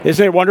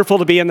Isn't it wonderful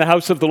to be in the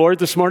house of the Lord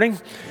this morning?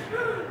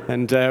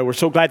 And we're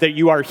so glad that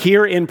you are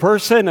here in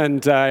person.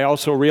 And I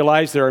also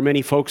realize there are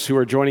many folks who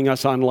are joining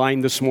us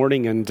online this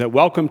morning. And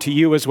welcome to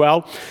you as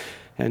well.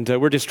 And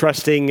we're just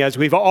trusting, as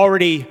we've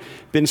already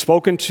been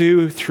spoken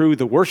to through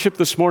the worship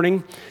this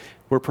morning,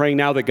 we're praying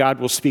now that God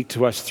will speak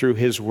to us through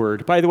His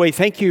Word. By the way,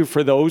 thank you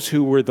for those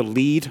who were the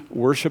lead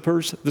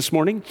worshipers this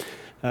morning.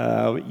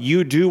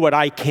 You do what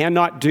I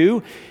cannot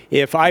do.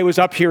 If I was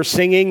up here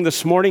singing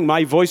this morning,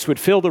 my voice would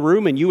fill the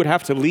room and you would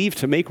have to leave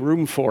to make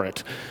room for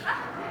it.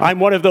 I'm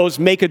one of those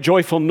make a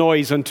joyful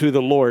noise unto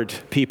the Lord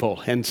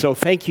people. And so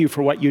thank you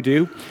for what you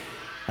do.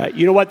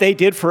 You know what they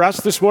did for us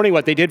this morning?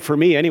 What they did for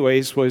me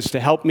anyways was to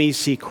help me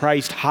see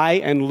Christ high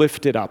and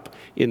lifted up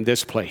in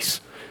this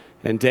place.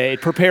 And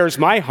it prepares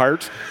my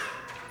heart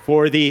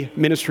for the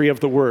ministry of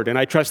the Word. And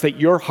I trust that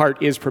your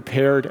heart is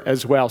prepared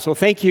as well. So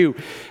thank you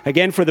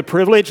again for the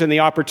privilege and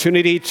the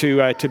opportunity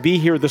to be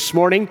here this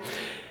morning.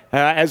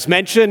 As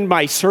mentioned,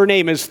 my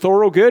surname is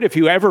Thorogood. If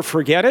you ever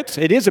forget it,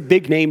 it is a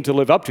big name to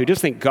live up to.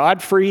 Just think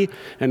Godfrey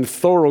and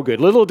Thorogood.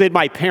 Little did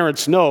my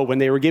parents know when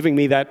they were giving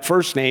me that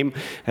first name,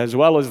 as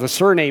well as the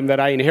surname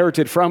that I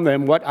inherited from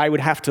them, what I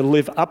would have to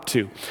live up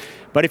to.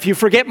 But if you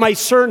forget my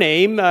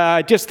surname,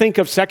 just think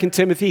of 2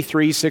 Timothy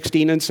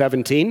 3:16 and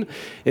 17.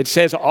 It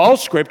says, all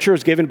Scripture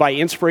is given by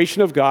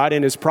inspiration of God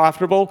and is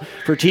profitable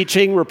for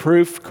teaching,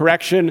 reproof,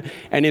 correction,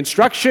 and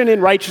instruction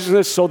in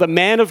righteousness, so the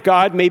man of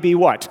God may be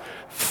what?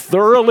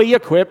 Thoroughly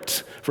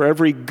equipped for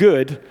every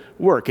good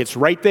work. It's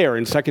right there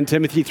in 2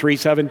 Timothy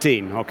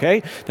 3:17,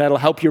 okay? That'll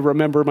help you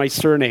remember my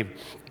surname.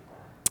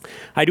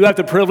 I do have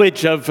the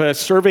privilege of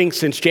serving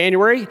since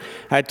January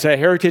at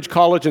Heritage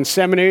College and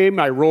Seminary.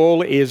 My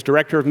role is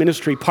Director of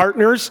Ministry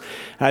Partners.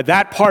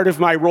 That part of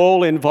my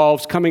role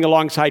involves coming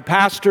alongside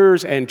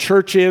pastors and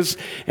churches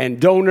and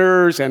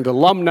donors and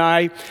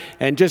alumni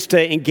and just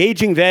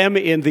engaging them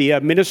in the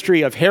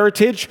ministry of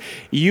Heritage.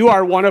 You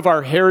are one of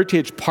our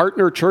Heritage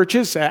partner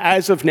churches.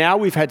 As of now,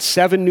 we've had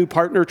 7 new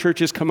partner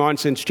churches come on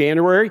since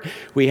January.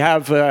 We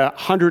have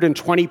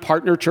 120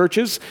 partner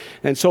churches.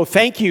 And so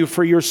thank you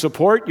for your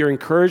support, your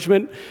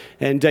encouragement,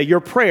 and your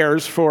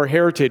prayers for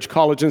Heritage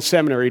College and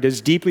Seminary. It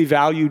is deeply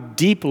valued,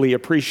 deeply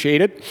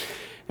appreciated.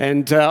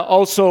 And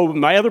also,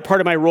 my other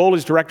part of my role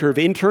is Director of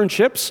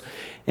Internships.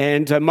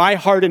 And my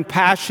heart and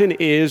passion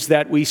is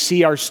that we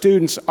see our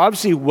students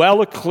obviously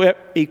well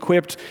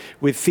equipped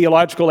with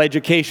theological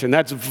education.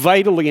 That's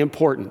vitally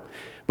important.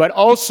 But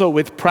also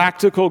with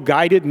practical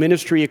guided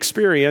ministry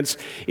experience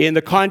in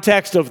the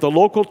context of the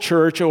local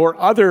church or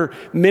other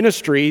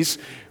ministries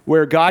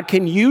where God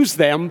can use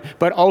them,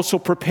 but also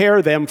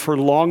prepare them for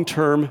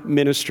long-term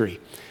ministry.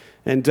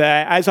 And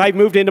as I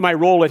moved into my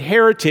role at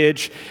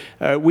Heritage,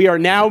 we are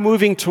now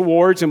moving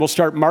towards, and we'll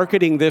start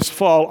marketing this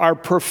fall, our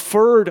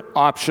preferred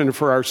option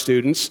for our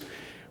students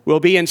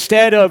will be,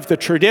 instead of the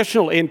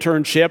traditional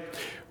internship,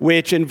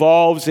 which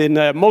involves in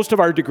most of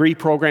our degree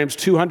programs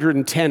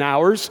 210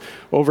 hours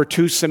over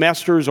 2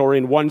 semesters or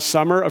in 1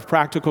 summer of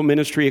practical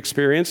ministry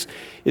experience,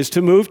 is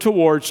to move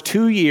towards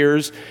 2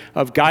 years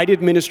of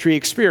guided ministry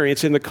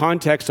experience in the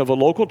context of a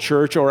local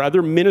church or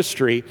other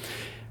ministry,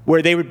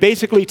 where they would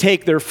basically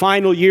take their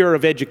final year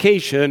of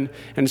education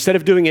and instead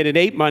of doing it in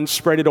 8 months,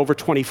 spread it over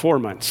 24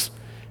 months.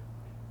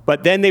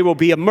 But then they will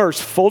be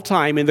immersed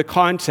full-time in the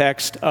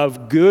context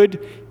of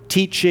good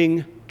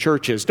teaching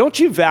churches. Don't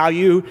you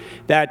value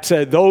that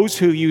those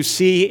who you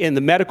see in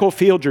the medical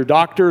field, your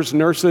doctors,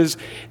 nurses,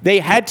 they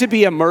had to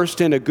be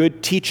immersed in a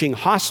good teaching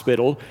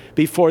hospital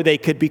before they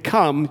could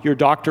become your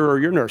doctor or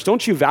your nurse?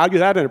 Don't you value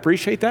that and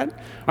appreciate that?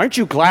 Aren't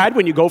you glad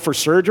when you go for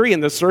surgery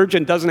and the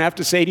surgeon doesn't have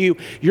to say to you,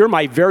 you're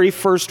my very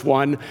first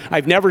one.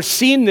 I've never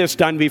seen this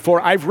done before.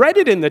 I've read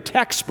it in the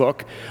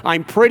textbook.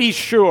 I'm pretty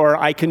sure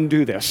I can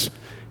do this.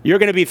 You're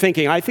going to be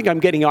thinking, I think I'm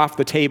getting off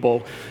the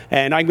table,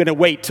 and I'm going to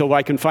wait till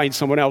I can find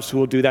someone else who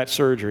will do that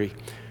surgery.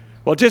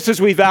 Well, just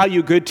as we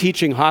value good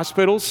teaching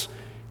hospitals,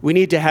 we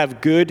need to have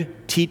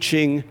good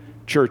teaching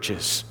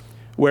churches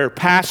where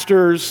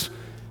pastors,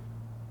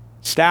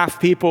 staff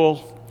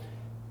people,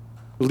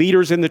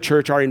 leaders in the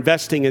church are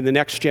investing in the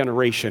next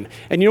generation.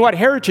 And you know what?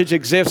 Heritage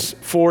exists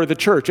for the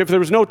church. If there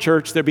was no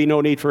church, there'd be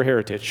no need for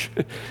Heritage.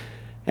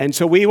 And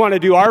so we want to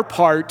do our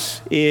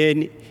part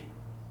in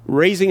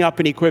raising up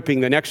and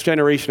equipping the next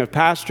generation of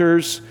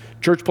pastors,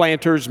 church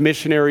planters,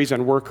 missionaries,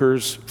 and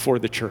workers for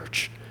the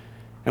church.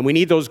 And we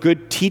need those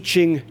good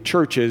teaching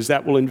churches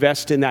that will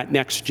invest in that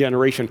next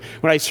generation.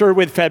 When I served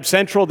with Feb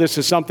Central, this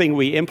is something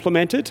we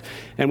implemented,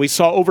 and we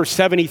saw over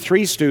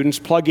 73 students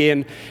plug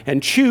in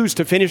and choose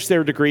to finish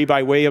their degree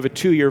by way of a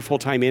 2-year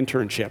full-time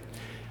internship.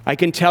 I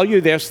can tell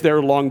you this,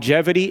 their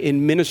longevity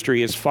in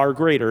ministry is far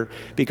greater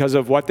because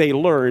of what they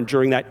learned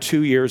during that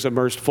 2 years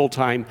immersed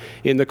full-time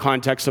in the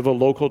context of a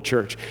local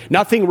church.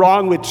 Nothing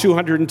wrong with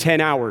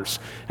 210 hours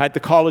at the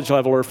college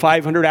level or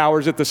 500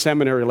 hours at the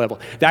seminary level.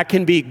 That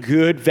can be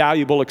good,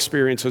 valuable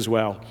experience as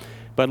well.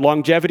 But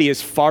longevity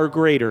is far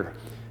greater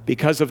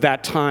because of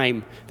that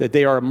time that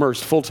they are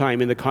immersed full-time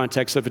in the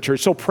context of a church.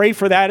 So pray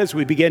for that as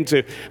we begin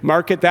to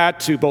market that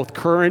to both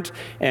current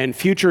and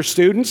future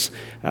students.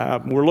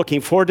 We're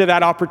looking forward to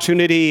that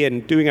opportunity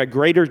and doing a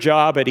greater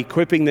job at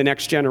equipping the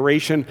next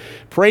generation.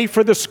 Pray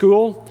for the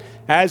school.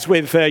 As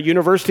with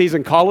universities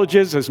and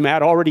colleges, as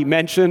Matt already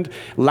mentioned,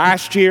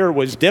 last year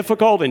was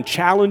difficult and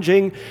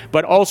challenging,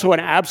 but also an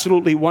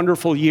absolutely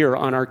wonderful year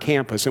on our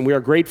campus. And we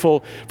are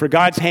grateful for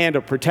God's hand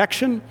of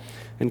protection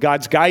and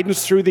God's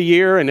guidance through the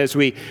year. And as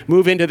we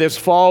move into this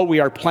fall, we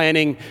are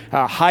planning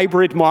a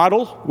hybrid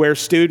model where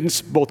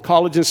students, both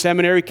college and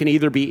seminary, can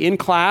either be in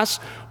class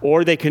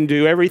or they can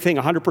do everything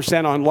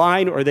 100%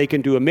 online, or they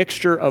can do a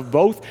mixture of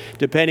both,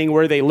 depending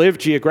where they live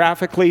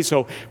geographically.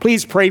 So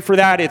please pray for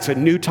that. It's a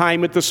new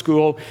time at the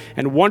school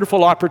and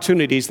wonderful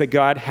opportunities that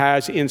God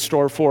has in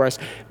store for us.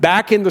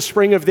 Back in the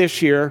spring of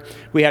this year,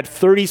 we had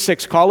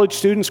 36 college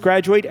students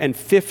graduate and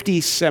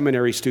 50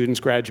 seminary students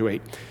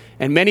graduate.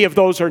 And many of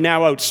those are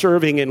now out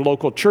serving in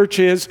local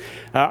churches,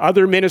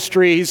 other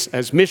ministries,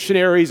 as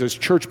missionaries, as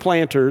church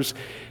planters,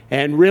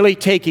 and really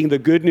taking the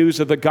good news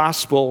of the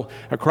gospel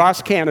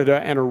across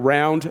Canada and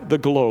around the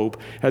globe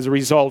as a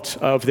result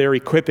of their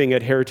equipping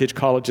at Heritage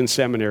College and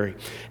Seminary.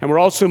 And we're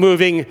also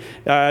moving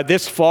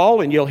this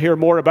fall, and you'll hear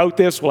more about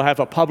this. We'll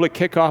have a public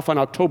kickoff on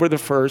October the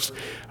 1st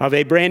of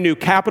a brand new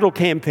capital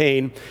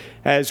campaign,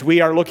 as we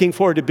are looking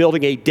forward to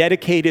building a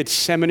dedicated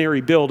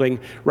seminary building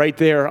right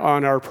there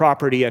on our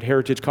property at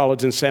Heritage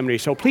College and Seminary.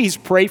 So please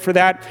pray for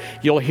that.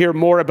 You'll hear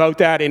more about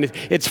that. And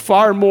it's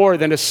far more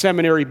than a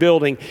seminary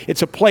building.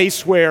 It's a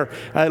place where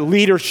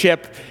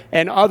leadership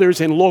and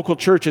others in local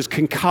churches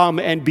can come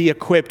and be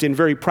equipped in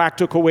very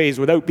practical ways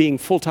without being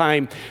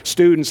full-time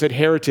students at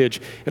Heritage.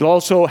 It'll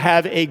also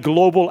have a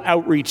global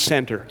outreach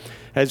center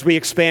as we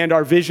expand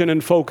our vision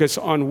and focus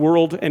on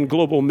world and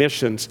global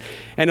missions.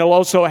 And it'll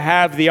also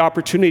have the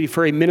opportunity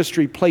for a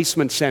ministry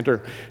placement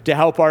center to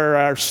help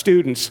our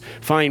students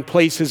find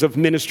places of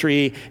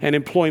ministry and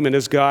employment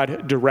as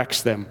God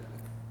directs them.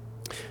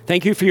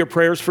 Thank you for your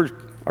prayers for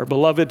our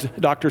beloved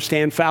Dr.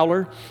 Stan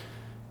Fowler.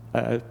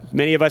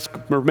 Many of us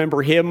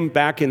remember him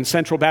back in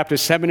Central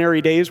Baptist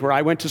Seminary days, where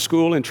I went to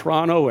school in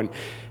Toronto,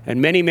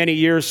 and many, many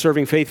years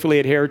serving faithfully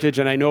at Heritage,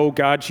 and I know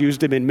God's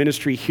used him in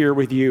ministry here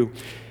with you.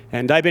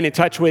 And I've been in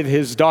touch with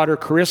his daughter,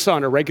 Carissa,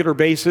 on a regular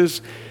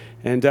basis.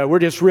 And we're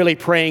just really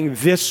praying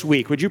this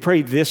week. Would you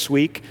pray this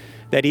week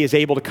that he is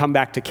able to come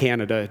back to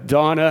Canada?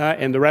 Donna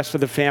and the rest of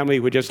the family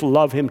would just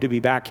love him to be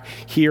back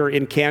here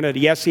in Canada.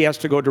 Yes, he has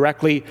to go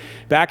directly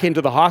back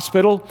into the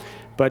hospital,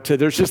 but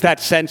there's just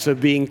that sense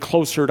of being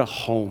closer to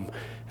home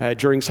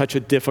during such a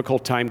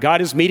difficult time.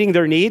 God is meeting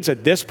their needs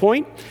at this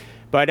point.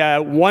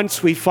 But once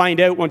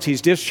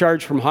he's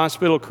discharged from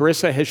hospital,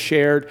 Carissa has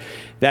shared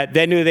that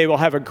then they will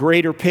have a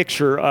greater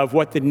picture of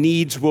what the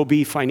needs will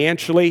be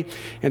financially.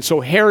 And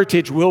so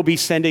Heritage will be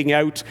sending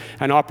out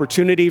an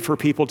opportunity for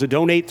people to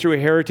donate through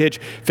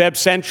Heritage. Feb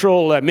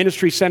Central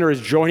Ministry Center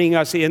is joining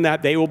us in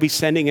that. They will be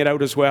sending it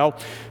out as well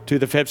to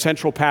the Feb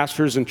Central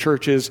pastors and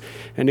churches.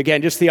 And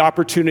again, just the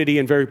opportunity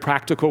in very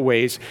practical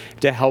ways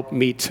to help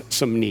meet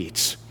some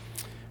needs.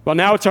 Well,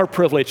 now it's our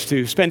privilege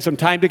to spend some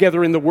time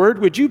together in the Word.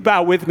 Would you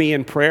bow with me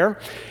in prayer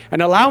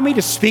and allow me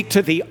to speak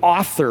to the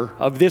author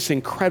of this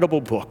incredible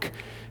book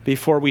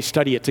before we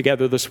study it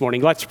together this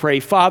morning? Let's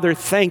pray. Father,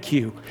 thank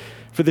you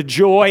for the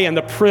joy and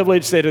the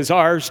privilege that is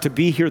ours to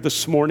be here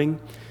this morning.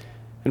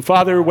 And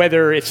Father,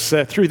 whether it's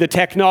through the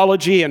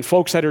technology and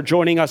folks that are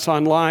joining us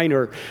online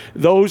or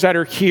those that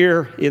are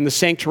here in the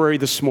sanctuary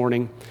this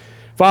morning,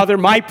 Father,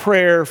 my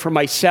prayer for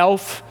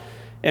myself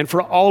and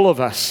for all of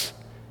us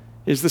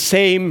is the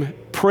same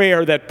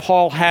prayer that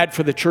Paul had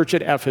for the church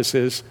at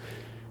Ephesus,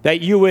 that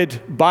you would,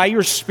 by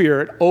your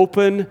Spirit,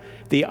 open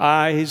the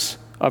eyes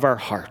of our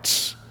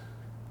hearts.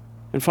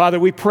 And Father,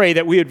 we pray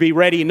that we would be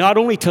ready not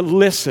only to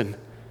listen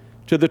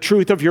to the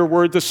truth of your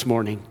word this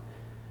morning,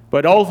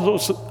 but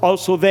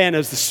also then,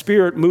 as the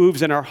Spirit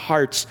moves in our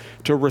hearts,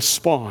 to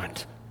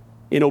respond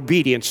in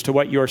obedience to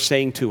what you're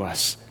saying to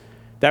us.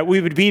 That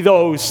we would be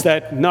those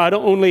that not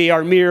only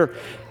are mere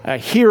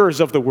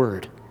hearers of the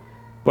word,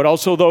 but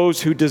also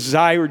those who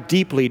desire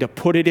deeply to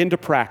put it into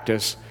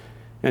practice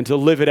and to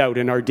live it out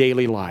in our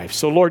daily lives.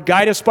 So Lord,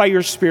 guide us by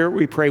your Spirit,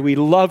 we pray. We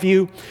love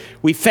you.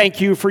 We thank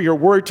you for your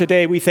word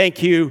today. We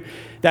thank you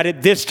that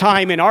at this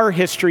time in our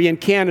history in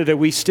Canada,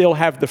 we still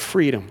have the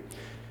freedom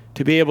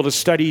to be able to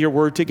study your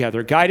word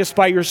together. Guide us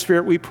by your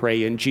Spirit, we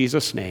pray. In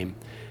Jesus' name,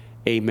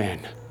 amen.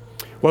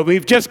 Well,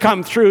 we've just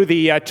come through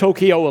the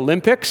Tokyo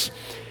Olympics,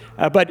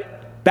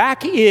 but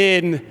back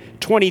in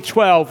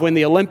 2012, when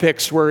the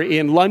Olympics were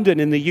in London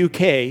in the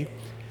UK,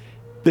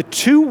 the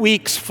 2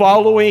 weeks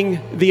following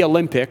the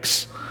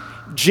Olympics,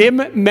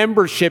 gym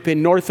membership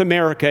in North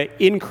America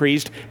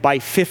increased by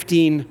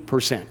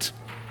 15%.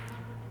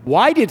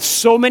 Why did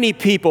so many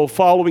people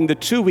following the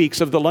 2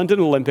 weeks of the London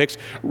Olympics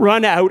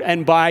run out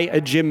and buy a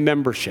gym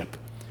membership?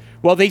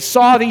 Well, they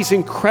saw these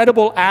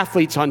incredible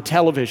athletes on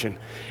television,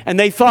 and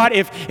they thought,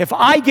 if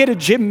I get a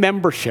gym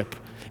membership,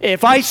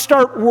 If I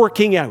start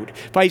working out,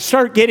 if I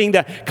start getting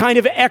the kind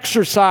of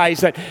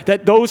exercise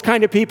that those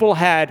kind of people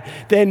had,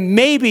 then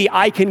maybe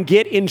I can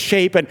get in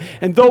shape.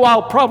 And though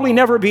I'll probably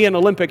never be an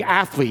Olympic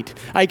athlete,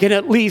 I can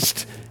at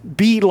least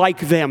be like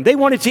them. They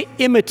wanted to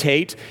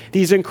imitate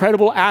these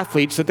incredible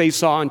athletes that they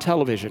saw on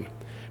television.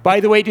 By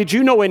the way, did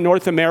you know in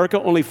North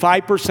America, only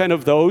 5%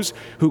 of those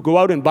who go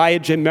out and buy a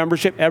gym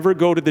membership ever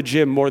go to the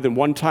gym more than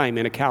one time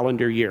in a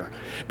calendar year?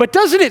 But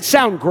doesn't it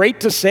sound great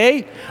to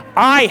say,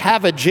 I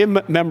have a gym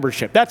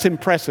membership? That's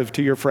impressive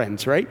to your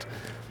friends, right?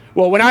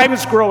 Well, when I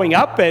was growing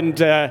up,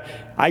 and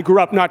I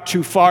grew up not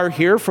too far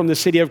here from the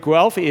city of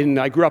Guelph.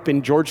 I grew up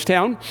in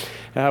Georgetown,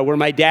 where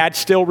my dad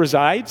still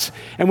resides.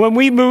 And when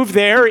we moved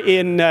there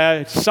in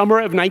summer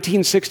of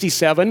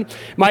 1967,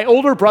 my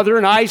older brother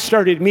and I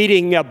started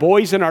meeting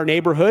boys in our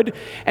neighborhood.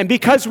 And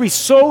because we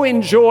so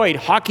enjoyed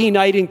hockey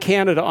night in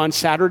Canada on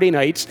Saturday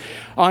nights,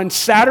 on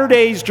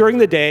Saturdays during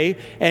the day,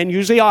 and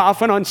usually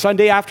often on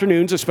Sunday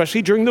afternoons,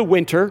 especially during the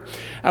winter,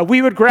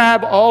 we would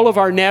grab all of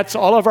our nets,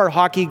 all of our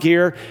hockey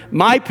gear.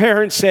 My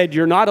parents said,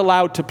 you're not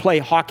allowed to play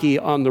hockey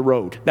on the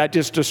road. That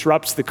just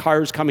disrupts the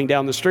cars coming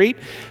down the street.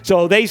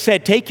 So they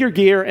said, take your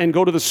gear and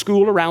go to the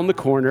school around the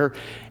corner.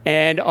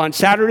 And on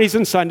Saturdays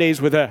and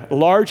Sundays, with a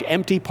large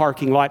empty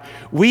parking lot,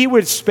 we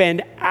would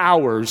spend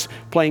hours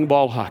playing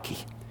ball hockey.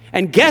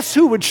 And guess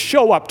who would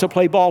show up to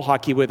play ball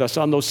hockey with us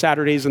on those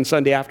Saturdays and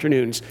Sunday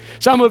afternoons?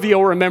 Some of you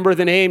will remember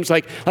the names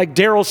like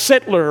Daryl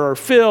Sittler or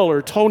Phil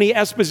or Tony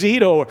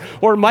Esposito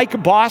or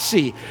Mike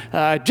Bossy.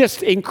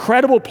 Just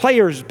incredible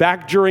players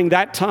back during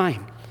that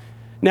time.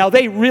 Now,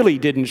 they really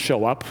didn't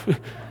show up.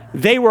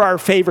 They were our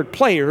favorite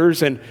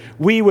players, and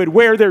we would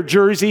wear their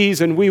jerseys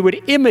and we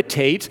would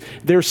imitate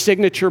their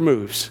signature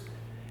moves.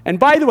 And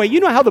by the way, you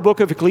know how the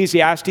book of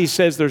Ecclesiastes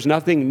says there's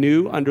nothing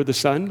new under the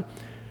sun?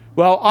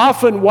 Well,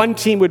 often one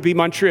team would be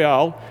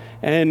Montreal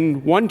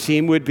and one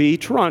team would be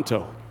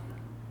Toronto.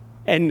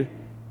 And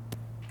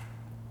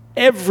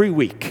every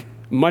week,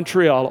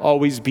 Montreal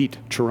always beat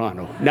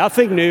Toronto.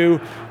 Nothing new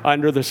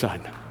under the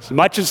sun. As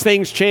much as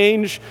things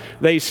change,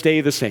 they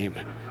stay the same.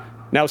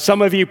 Now,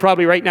 some of you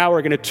probably right now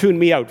are going to tune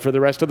me out for the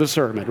rest of the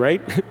sermon, right?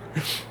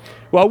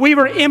 Well, we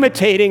were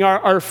imitating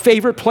our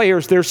favorite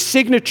players, their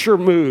signature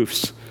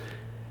moves.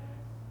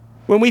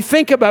 When we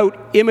think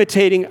about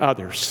imitating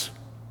others,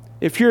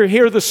 if you're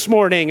here this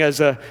morning as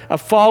a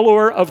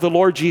follower of the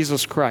Lord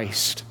Jesus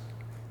Christ,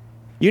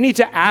 you need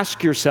to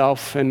ask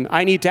yourself, and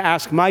I need to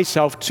ask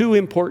myself, two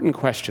important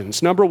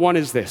questions. Number one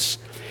is this: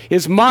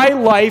 is my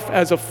life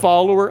as a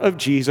follower of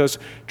Jesus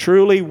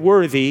truly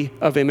worthy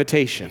of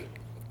imitation?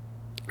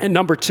 And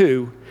number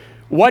two,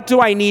 what do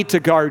I need to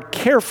guard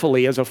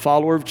carefully as a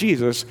follower of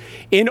Jesus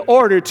in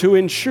order to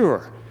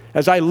ensure,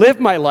 as I live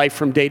my life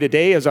from day to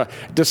day as a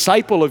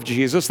disciple of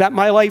Jesus, that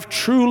my life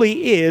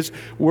truly is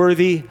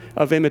worthy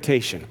of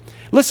imitation?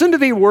 Listen to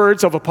the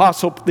words of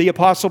the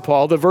Apostle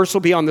Paul. The verse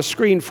will be on the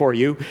screen for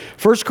you.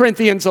 1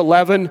 Corinthians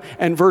 11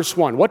 and verse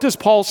 1. What does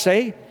Paul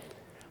say?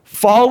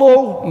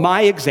 Follow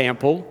my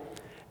example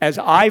as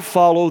I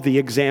follow the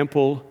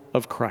example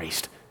of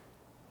Christ.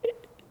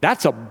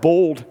 That's a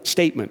bold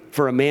statement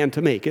for a man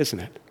to make,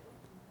 isn't it?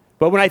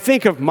 But when I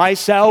think of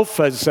myself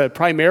as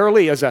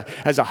primarily as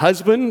a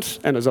husband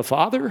and as a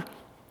father,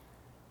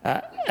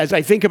 as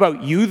I think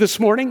about you this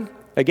morning,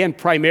 again,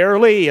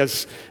 primarily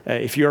as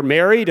if you're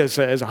married, as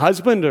a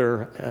husband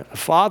or a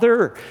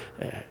father,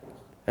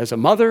 as a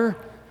mother,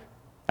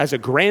 as a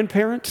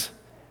grandparent,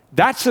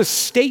 that's a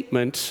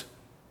statement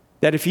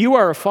that if you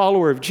are a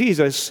follower of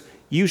Jesus,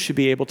 you should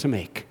be able to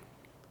make.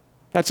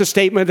 That's a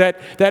statement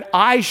that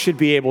I should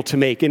be able to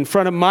make in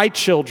front of my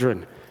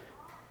children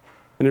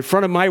and in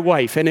front of my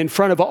wife and in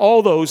front of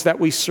all those that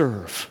we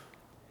serve.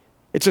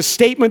 It's a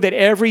statement that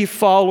every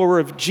follower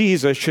of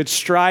Jesus should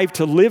strive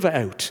to live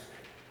out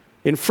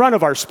in front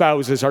of our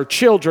spouses, our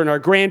children, our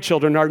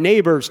grandchildren, our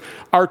neighbors,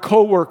 our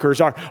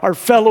coworkers, our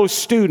fellow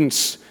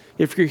students,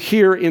 if you're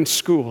here in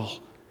school.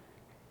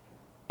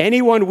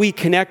 Anyone we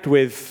connect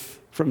with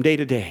from day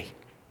to day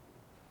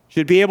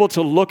should be able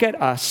to look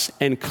at us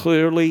and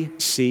clearly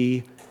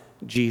see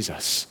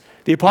Jesus.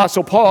 The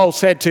Apostle Paul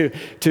said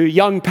to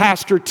young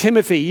Pastor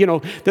Timothy,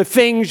 the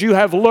things you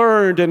have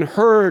learned and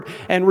heard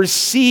and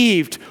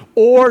received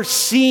or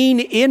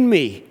seen in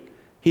me,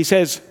 he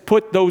says,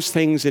 put those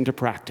things into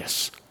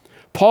practice.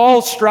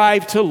 Paul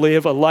strived to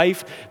live a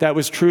life that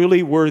was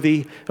truly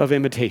worthy of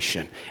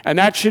imitation. And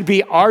that should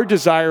be our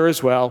desire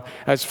as well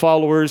as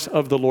followers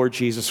of the Lord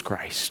Jesus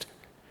Christ.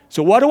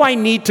 So what do I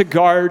need to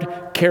guard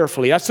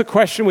carefully? That's the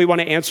question we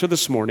want to answer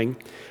this morning.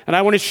 And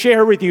I want to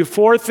share with you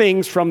 4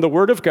 things from the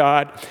Word of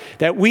God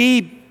that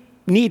we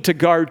need to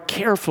guard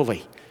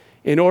carefully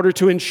in order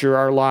to ensure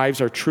our lives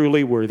are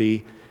truly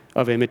worthy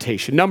of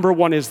imitation. Number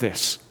 1 is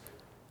this.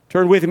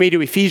 Turn with me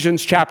to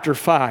Ephesians chapter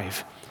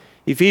 5.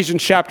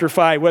 Ephesians chapter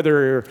 5, whether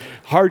you're a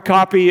hard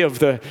copy of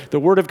the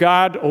Word of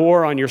God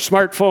or on your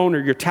smartphone or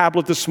your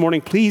tablet this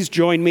morning, please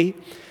join me.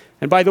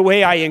 And by the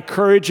way, I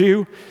encourage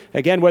you,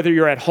 again, whether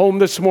you're at home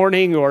this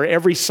morning or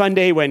every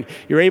Sunday when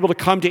you're able to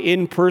come to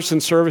in-person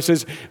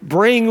services,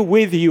 bring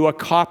with you a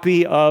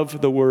copy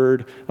of the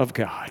Word of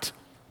God.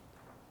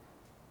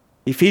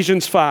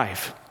 Ephesians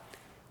 5,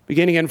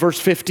 beginning in verse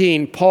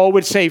 15, Paul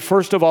would say,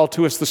 first of all,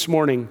 to us this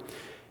morning,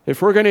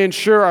 if we're going to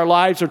ensure our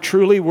lives are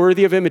truly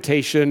worthy of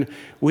imitation,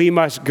 we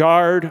must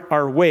guard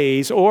our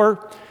ways,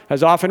 or,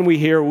 as often we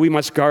hear, we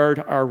must guard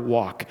our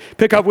walk.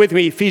 Pick up with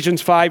me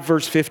Ephesians 5,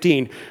 verse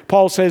 15.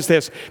 Paul says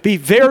this, be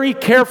very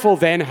careful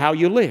then how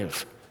you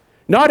live,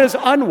 not as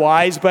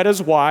unwise, but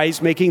as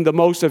wise, making the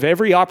most of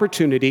every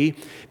opportunity,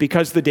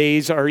 because the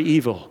days are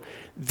evil.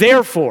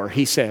 Therefore,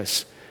 he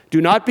says, do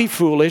not be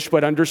foolish,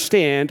 but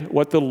understand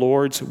what the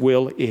Lord's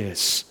will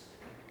is.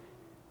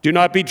 Do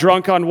not be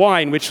drunk on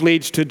wine, which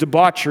leads to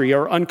debauchery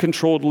or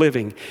uncontrolled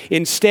living.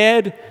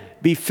 Instead,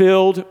 be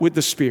filled with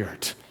the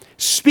Spirit.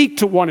 Speak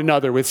to one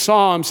another with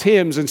psalms,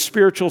 hymns, and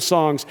spiritual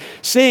songs.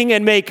 Sing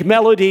and make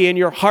melody in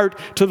your heart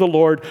to the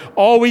Lord,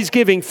 always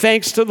giving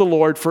thanks to the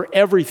Lord for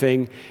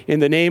everything in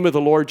the name of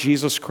the Lord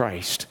Jesus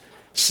Christ.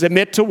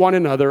 Submit to one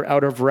another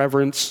out of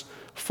reverence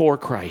for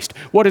Christ.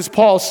 What does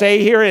Paul say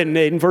here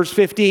in verse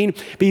 15?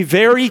 Be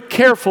very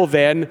careful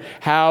then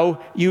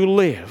how you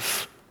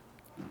live.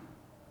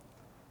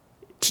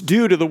 It's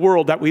due to the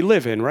world that we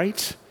live in,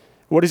 right?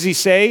 What does he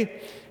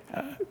say?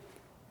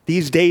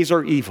 These days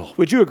are evil.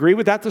 Would you agree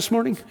with that this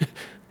morning?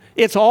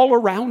 It's all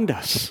around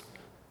us.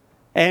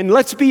 And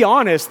let's be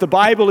honest, the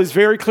Bible is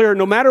very clear.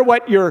 No matter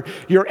what your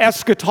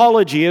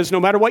eschatology is, no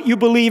matter what you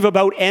believe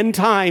about end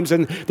times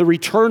and the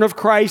return of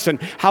Christ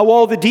and how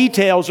all the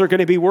details are going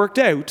to be worked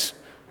out,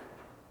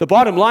 the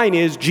bottom line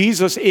is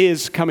Jesus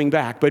is coming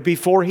back. But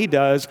before he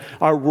does,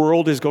 our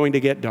world is going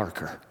to get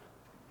darker.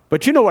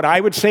 But you know what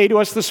I would say to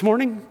us this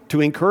morning to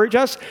encourage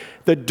us?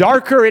 The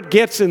darker it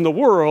gets in the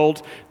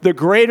world, the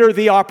greater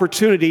the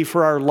opportunity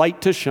for our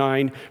light to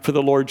shine for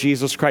the Lord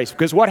Jesus Christ.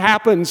 Because what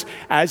happens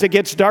as it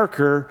gets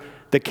darker,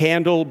 the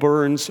candle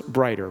burns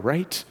brighter,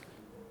 right?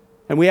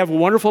 And we have a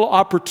wonderful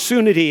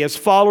opportunity as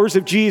followers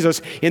of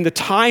Jesus in the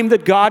time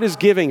that God is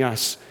giving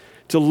us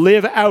to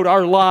live out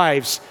our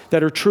lives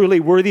that are truly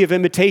worthy of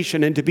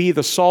imitation and to be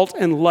the salt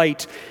and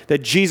light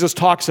that Jesus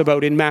talks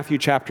about in Matthew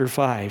chapter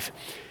 5.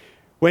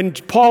 When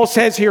Paul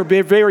says here,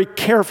 be very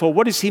careful,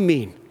 what does he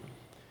mean?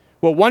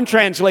 Well, one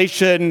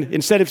translation,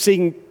 instead of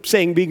saying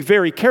being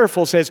very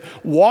careful, says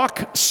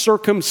walk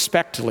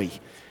circumspectly.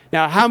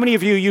 Now, how many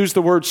of you used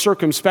the word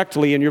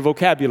circumspectly in your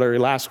vocabulary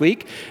last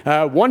week?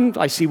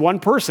 I see one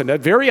person,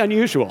 very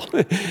unusual.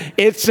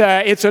 It's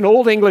an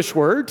Old English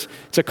word.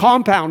 It's a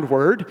compound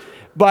word,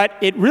 but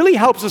it really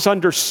helps us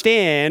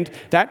understand,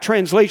 that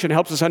translation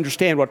helps us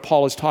understand what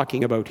Paul is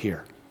talking about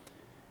here.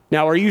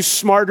 Now, are you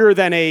smarter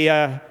than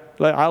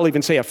I'll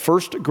even say a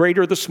first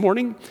grader this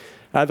morning?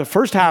 The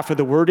first half of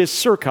the word is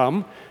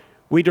circum.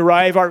 We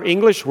derive our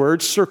English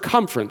word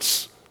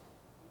circumference.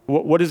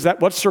 What is that?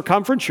 What's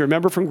circumference? You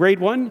remember from grade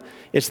 1?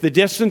 It's the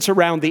distance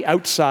around the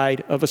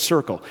outside of a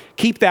circle.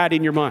 Keep that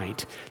in your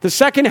mind. The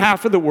second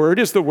half of the word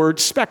is the word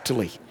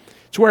spectally.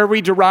 It's where we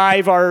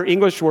derive our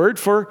English word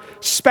for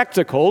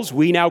spectacles.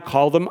 We now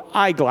call them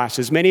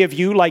eyeglasses. Many of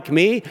you, like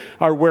me,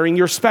 are wearing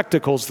your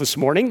spectacles this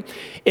morning.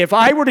 If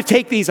I were to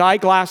take these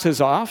eyeglasses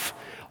off,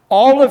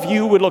 all of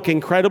you would look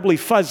incredibly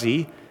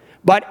fuzzy,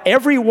 but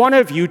every one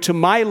of you to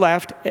my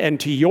left and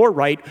to your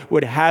right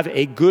would have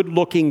a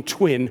good-looking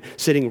twin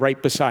sitting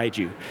right beside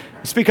you.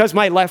 It's because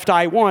my left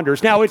eye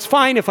wanders. Now, it's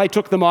fine if I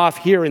took them off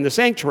here in the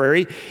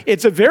sanctuary.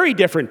 It's a very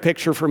different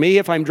picture for me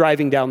if I'm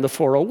driving down the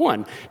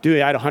 401,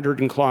 doing at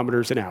 100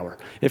 kilometers an hour,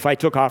 if I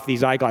took off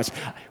these eyeglasses.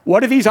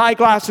 What do these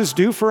eyeglasses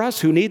do for us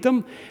who need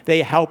them?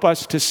 They help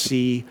us to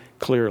see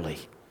clearly.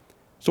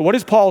 So what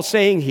is Paul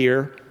saying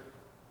here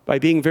by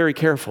being very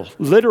careful?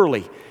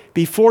 Literally,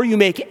 before you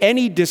make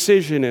any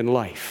decision in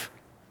life,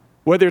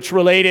 whether it's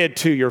related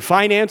to your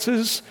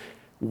finances,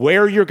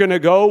 where you're going to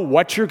go,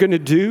 what you're going to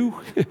do,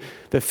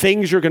 the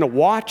things you're going to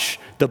watch,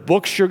 the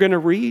books you're going to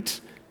read,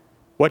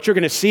 what you're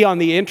going to see on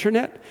the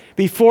internet,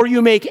 before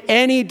you make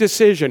any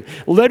decision,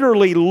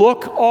 literally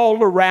look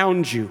all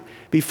around you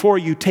before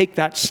you take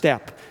that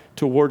step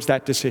towards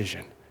that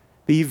decision.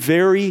 Be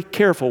very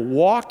careful.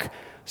 Walk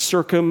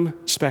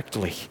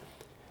circumspectly.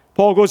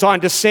 Paul goes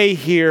on to say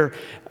here,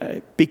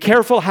 be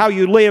careful how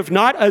you live,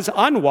 not as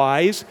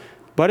unwise,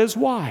 but as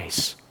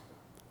wise.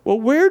 Well,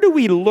 where do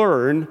we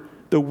learn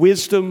the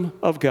wisdom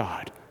of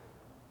God?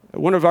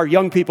 One of our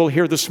young people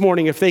here this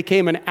morning, if they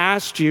came and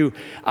asked you,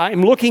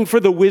 I'm looking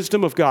for the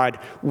wisdom of God,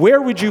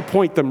 where would you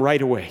point them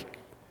right away?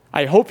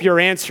 I hope your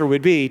answer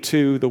would be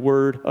to the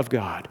Word of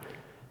God.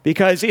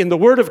 Because in the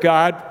Word of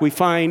God, we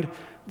find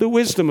the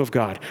wisdom of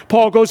God.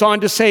 Paul goes on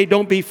to say,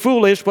 don't be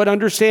foolish, but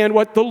understand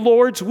what the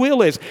Lord's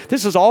will is.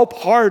 This is all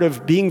part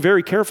of being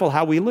very careful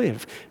how we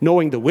live,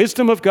 knowing the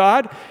wisdom of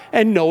God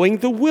and knowing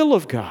the will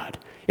of God.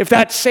 If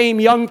that same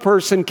young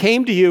person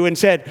came to you and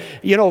said,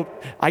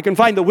 I can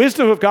find the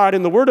wisdom of God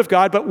in the Word of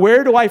God, but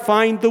where do I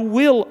find the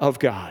will of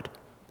God?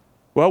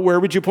 Well, where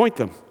would you point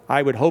them?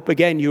 I would hope,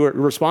 again, your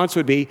response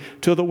would be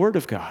to the Word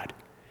of God.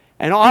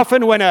 And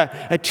often when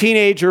a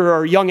teenager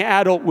or a young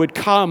adult would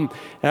come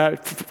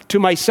to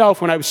myself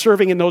when I was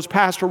serving in those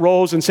pastoral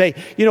roles and say,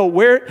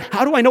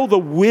 how do I know the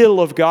will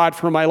of God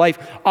for my life?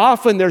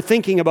 Often they're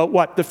thinking about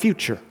what? The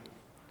future.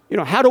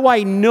 How do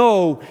I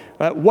know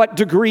what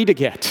degree to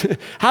get?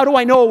 How do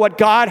I know what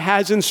God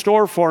has in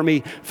store for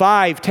me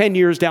 5, 10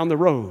 years down the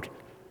road?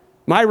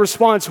 My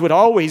response would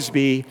always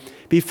be,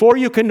 before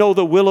you can know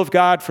the will of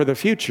God for the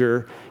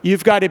future,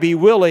 you've got to be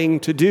willing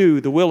to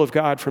do the will of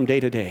God from day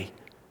to day.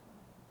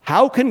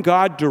 How can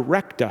God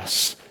direct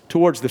us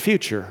towards the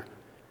future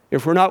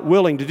if we're not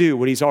willing to do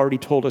what he's already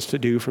told us to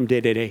do from day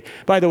to day?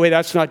 By the way,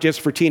 that's not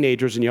just for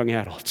teenagers and young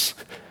adults.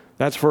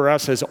 That's for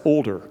us as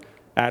older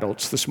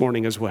adults this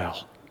morning as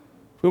well.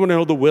 If we want to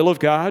know the will of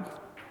God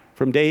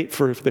for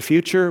the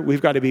future,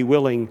 we've got to be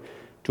willing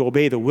to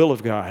obey the will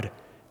of God,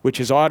 which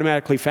is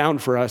automatically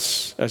found for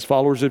us as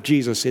followers of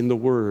Jesus in the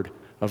Word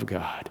of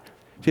God.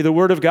 See, the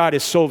Word of God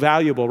is so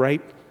valuable,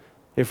 right?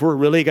 If we're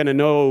really going to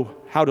know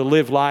how to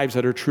live lives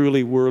that are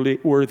truly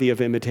worthy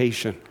of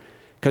imitation.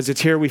 Because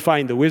it's here we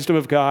find the wisdom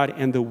of God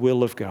and the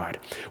will of God.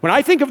 When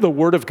I think of the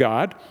Word of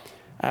God,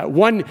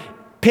 one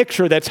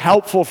picture that's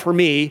helpful for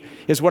me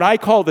is what I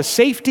call the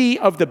safety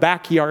of the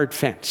backyard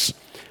fence.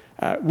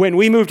 When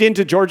we moved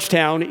into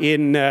Georgetown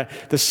in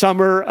the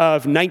summer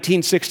of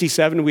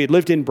 1967, we had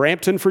lived in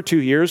Brampton for 2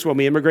 years when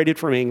we immigrated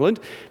from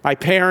England. My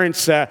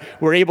parents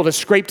were able to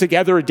scrape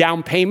together a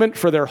down payment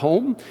for their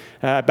home.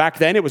 Back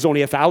then, it was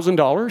only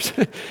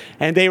 $1,000.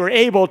 And they were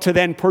able to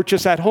then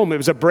purchase that home. It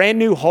was a brand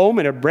new home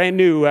and a brand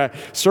new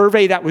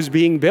survey that was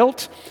being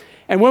built.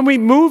 And when we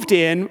moved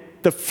in,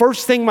 the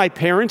first thing my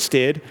parents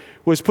did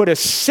was put a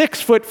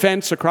 6-foot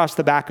fence across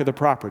the back of the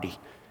property.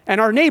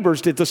 And our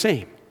neighbors did the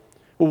same.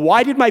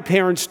 Why did my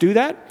parents do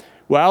that?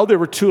 Well, there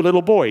were 2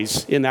 little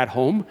boys in that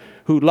home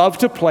who loved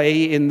to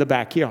play in the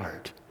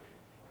backyard.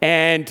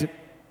 And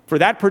for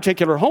that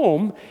particular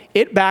home,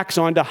 it backs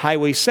onto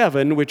Highway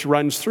 7, which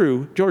runs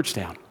through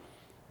Georgetown.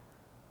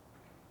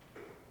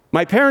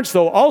 My parents,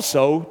 though,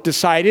 also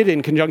decided,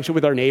 in conjunction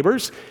with our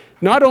neighbors,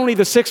 not only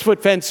the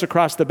 6-foot fence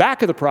across the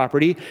back of the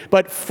property,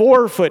 but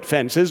 4-foot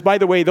fences. By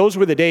the way, those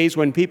were the days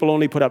when people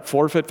only put up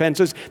 4-foot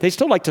fences. They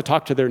still like to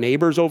talk to their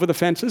neighbors over the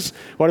fences.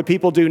 What do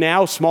people do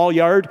now? Small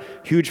yard,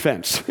 huge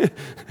fence.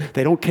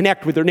 They don't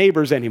connect with their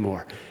neighbors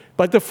anymore.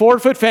 But the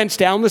 4-foot fence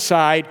down the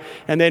side,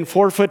 and then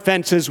 4-foot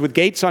fences with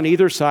gates on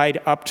either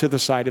side up to the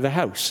side of the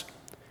house.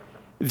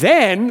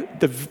 Then,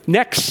 the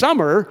next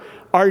summer,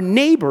 our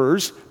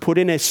neighbors put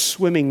in a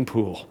swimming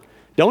pool.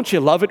 Don't you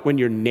love it when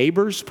your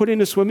neighbors put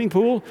in a swimming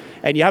pool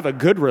and you have a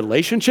good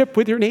relationship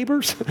with your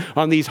neighbors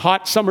on these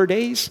hot summer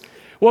days?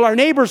 Well, our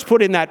neighbors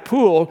put in that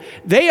pool.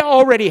 They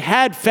already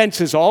had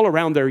fences all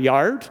around their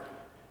yard,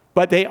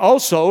 but they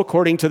also,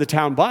 according to the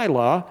town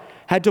bylaw,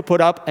 had to put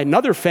up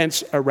another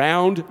fence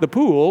around the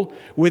pool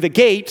with a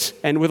gate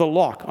and with a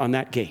lock on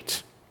that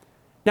gate.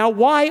 Now,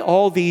 why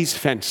all these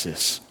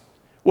fences?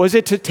 Was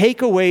it to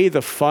take away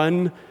the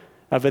fun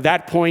of, at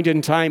that point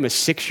in time, a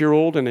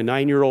 6-year-old and a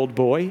 9-year-old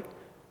boy?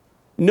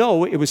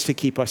 No, it was to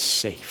keep us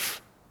safe.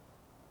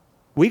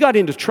 We got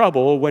into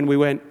trouble when we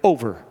went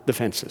over the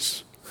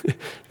fences.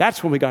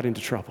 That's when we got into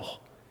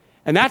trouble.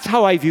 And that's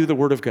how I view the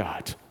Word of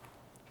God.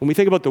 When we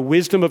think about the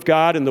wisdom of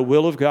God and the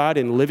will of God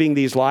in living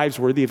these lives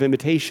worthy of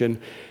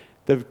imitation,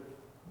 the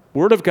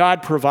Word of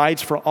God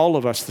provides for all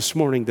of us this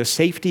morning the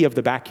safety of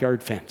the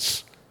backyard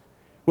fence.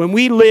 When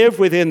we live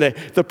within the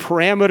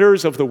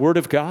parameters of the Word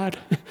of God,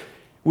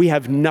 we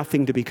have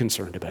nothing to be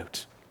concerned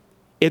about.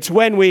 It's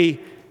when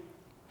we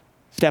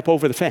step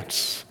over the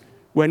fence,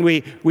 when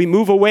we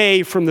move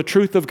away from the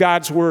truth of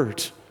God's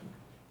Word,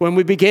 when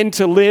we begin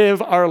to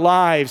live our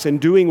lives and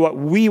doing what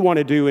we want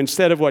to do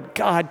instead of what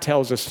God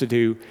tells us to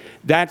do,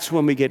 that's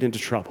when we get into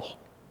trouble.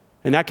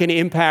 And that can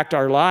impact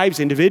our lives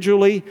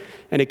individually,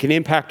 and it can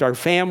impact our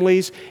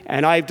families,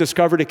 and I've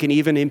discovered it can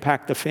even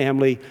impact the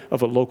family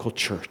of a local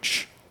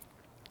church.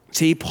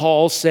 See,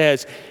 Paul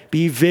says,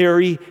 be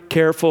very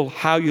careful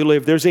how you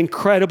live. There's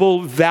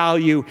incredible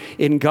value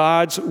in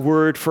God's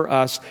word for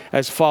us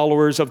as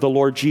followers of the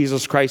Lord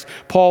Jesus Christ.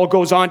 Paul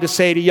goes on to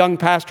say to young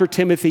pastor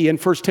Timothy in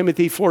 1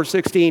 Timothy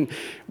 4:16,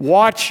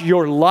 watch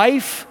your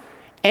life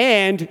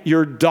and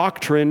your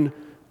doctrine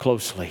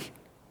closely.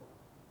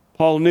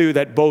 Paul knew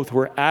that both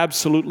were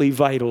absolutely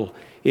vital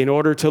in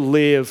order to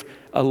live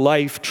a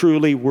life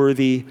truly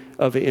worthy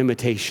of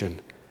imitation.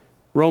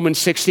 Romans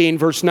 16,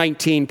 verse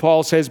 19,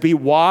 Paul says, be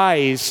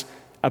wise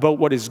about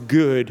what is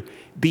good.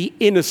 Be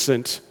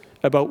innocent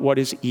about what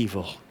is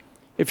evil.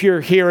 If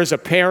you're here as a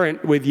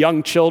parent with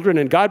young children,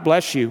 and God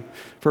bless you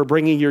for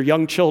bringing your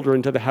young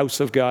children to the house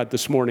of God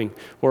this morning,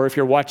 or if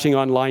you're watching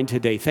online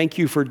today, thank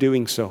you for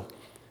doing so.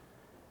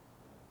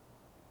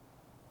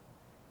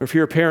 Or if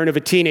you're a parent of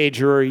a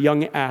teenager or a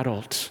young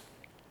adult,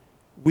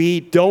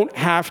 we don't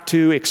have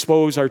to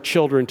expose our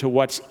children to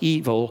what's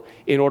evil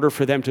in order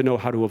for them to know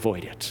how to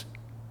avoid it.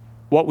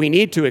 What we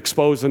need to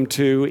expose them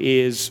to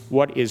is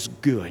what is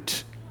good.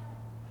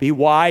 Be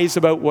wise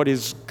about what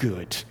is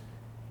good.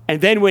 And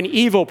then when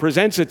evil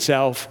presents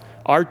itself,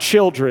 our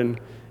children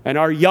and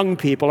our young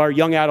people, our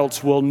young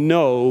adults will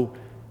know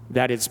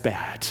that it's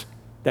bad,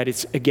 that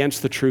it's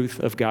against the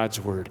truth of God's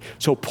word.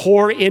 So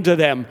pour into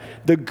them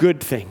the good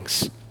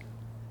things.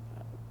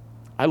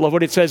 I love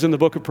what it says in the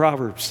book of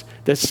Proverbs.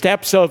 The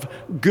steps of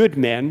good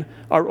men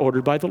are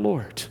ordered by the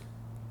Lord.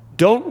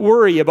 Don't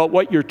worry about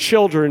what your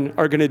children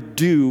are going to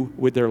do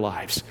with their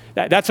lives.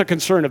 That's a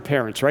concern of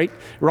parents, right?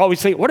 We're always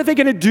saying, what are they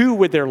going to do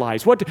with their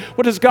lives? What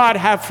does God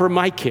have for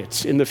my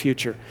kids in the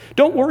future?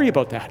 Don't worry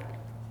about that.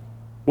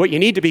 What you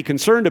need to be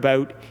concerned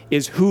about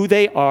is who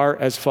they are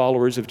as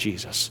followers of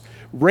Jesus.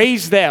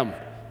 Raise them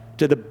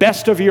to the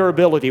best of your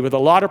ability with a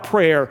lot of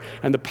prayer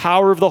and the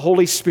power of the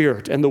Holy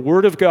Spirit and the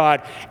Word of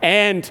God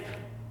and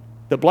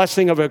the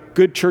blessing of a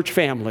good church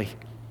family.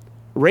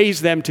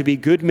 Raise them to be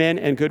good men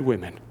and good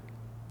women.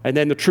 And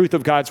then the truth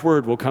of God's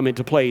Word will come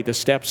into play. The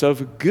steps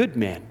of good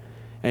men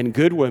and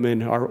good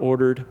women are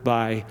ordered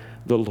by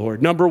the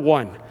Lord. Number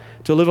one,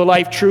 to live a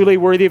life truly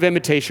worthy of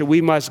imitation, we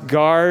must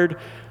guard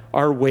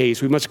our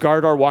ways. We must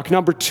guard our walk.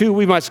 Number two,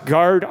 we must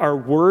guard our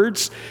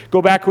words.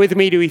 Go back with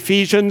me to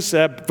Ephesians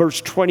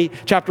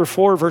chapter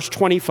 4, verse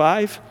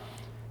 25.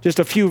 Just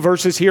a few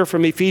verses here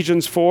from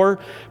Ephesians 4.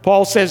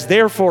 Paul says,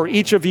 therefore,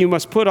 each of you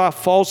must put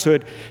off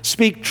falsehood.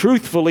 Speak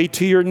truthfully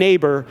to your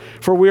neighbor,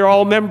 for we are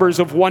all members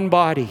of one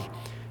body.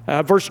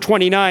 Verse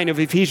 29 of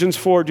Ephesians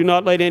 4, do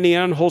not let any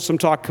unwholesome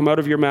talk come out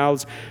of your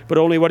mouths, but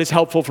only what is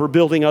helpful for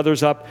building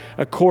others up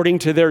according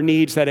to their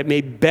needs, that it may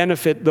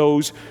benefit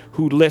those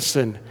who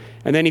listen.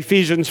 And then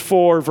Ephesians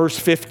 4, verse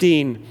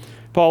 15,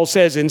 Paul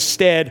says,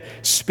 instead,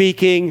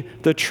 speaking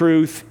the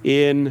truth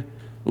in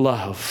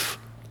love.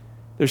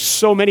 There's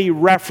so many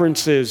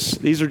references,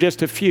 these are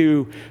just a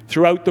few,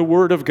 throughout the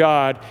Word of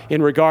God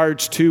in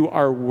regards to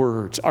our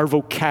words, our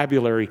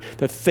vocabulary,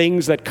 the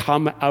things that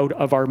come out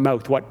of our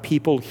mouth, what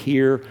people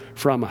hear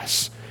from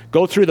us.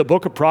 Go through the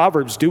book of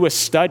Proverbs, do a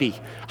study,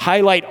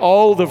 highlight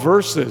all the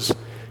verses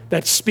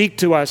that speak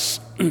to us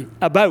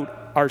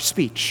about our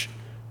speech.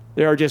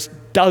 There are just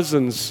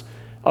dozens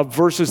of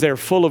verses there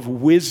full of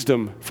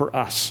wisdom for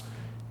us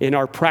in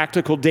our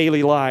practical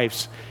daily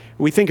lives.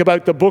 We think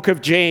about the book of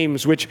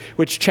James, which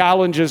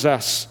challenges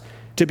us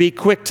to be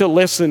quick to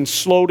listen,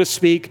 slow to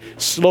speak,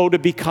 slow to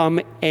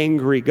become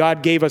angry.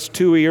 God gave us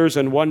 2 ears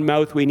and 1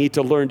 mouth. We need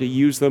to learn to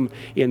use them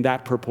in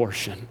that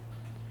proportion.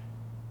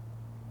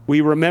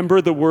 We remember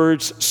the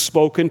words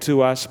spoken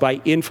to us by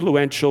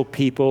influential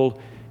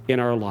people in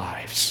our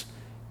lives.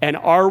 And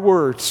our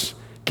words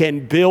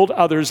can build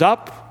others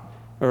up,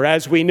 or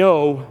as we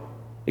know,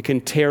 it can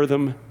tear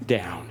them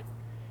down.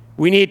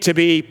 We need to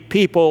be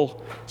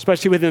people,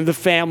 especially within the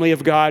family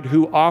of God,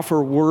 who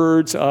offer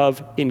words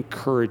of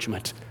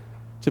encouragement.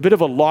 It's a bit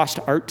of a lost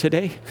art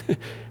today,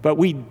 but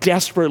we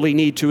desperately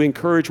need to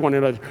encourage one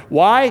another.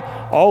 Why?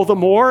 All the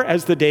more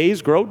as the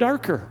days grow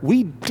darker.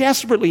 We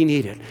desperately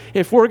need it.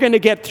 If we're going to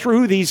get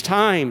through these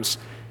times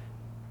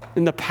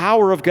in the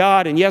power of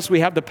God, and yes, we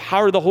have the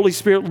power of the Holy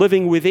Spirit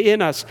living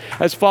within us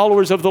as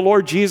followers of the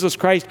Lord Jesus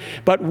Christ,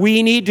 but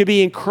we need to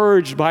be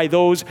encouraged by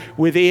those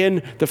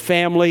within the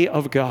family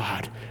of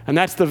God. And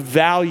that's the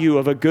value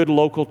of a good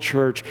local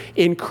church.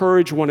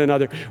 Encourage one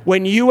another.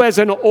 When you as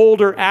an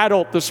older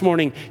adult this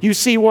morning, you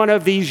see one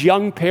of these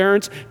young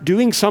parents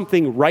doing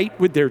something right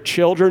with their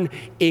children,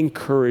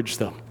 encourage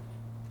them.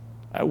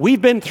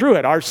 We've been through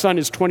it. Our son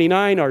is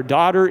 29, our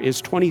daughter is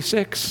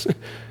 26.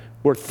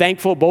 We're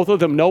thankful both of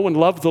them know and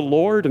love the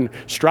Lord and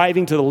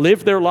striving to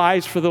live their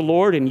lives for the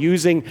Lord and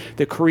using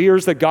the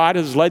careers that God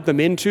has led them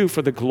into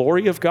for the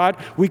glory of God.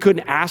 We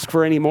couldn't ask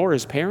for any more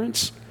as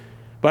parents.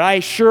 But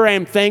I sure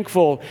am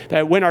thankful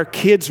that when our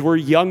kids were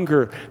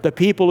younger, the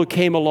people who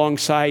came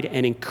alongside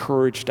and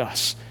encouraged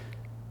us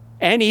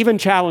and even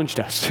challenged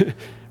us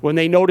when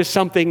they noticed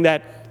something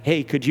that,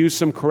 hey, could use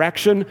some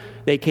correction,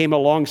 they came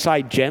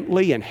alongside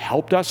gently and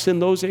helped us in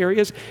those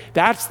areas.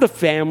 That's the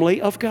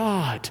family of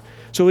God.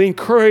 So we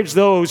encourage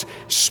those,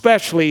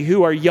 especially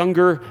who are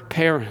younger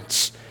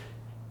parents.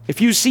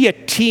 If you see a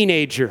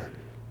teenager,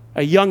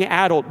 a young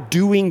adult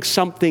doing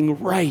something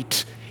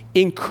right,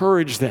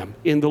 encourage them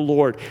in the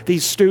Lord.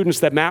 These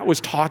students that Matt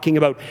was talking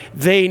about,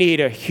 they need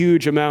a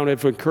huge amount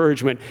of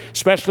encouragement,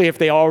 especially if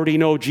they already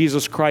know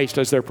Jesus Christ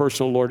as their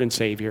personal Lord and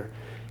Savior.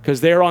 Because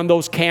they're on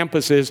those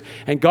campuses,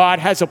 and God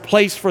has a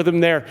place for them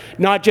there,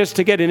 not just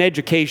to get an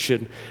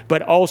education,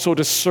 but also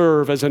to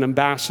serve as an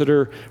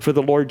ambassador for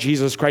the Lord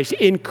Jesus Christ.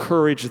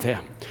 Encourage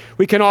them.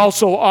 We can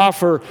also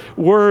offer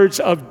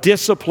words of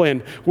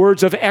discipline,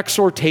 words of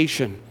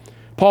exhortation.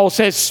 Paul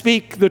says,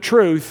 speak the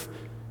truth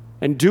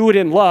and do it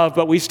in love,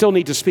 but we still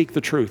need to speak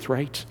the truth,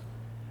 right?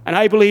 And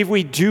I believe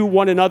we do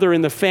one another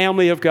in the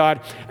family of God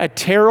a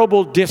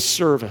terrible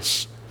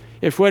disservice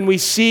if when we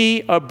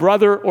see a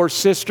brother or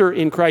sister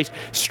in Christ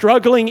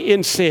struggling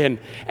in sin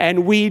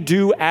and we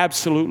do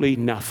absolutely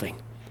nothing.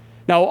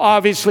 Now,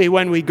 obviously,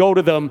 when we go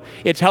to them,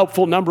 it's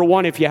helpful, number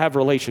one, if you have a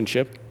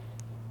relationship.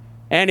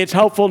 And it's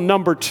helpful,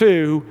 number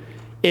two,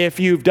 if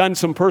you've done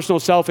some personal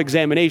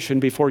self-examination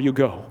before you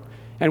go.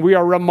 And we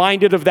are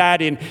reminded of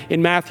that in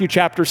Matthew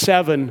chapter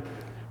 7,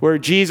 where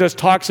Jesus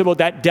talks about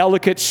that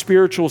delicate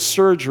spiritual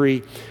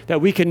surgery that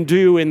we can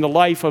do in the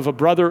life of a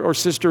brother or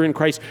sister in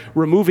Christ,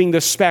 removing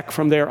the speck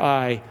from their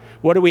eye.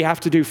 What do we have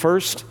to do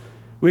first?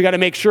 We got to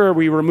make sure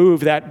we remove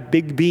that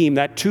big beam,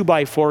 that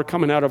 2x4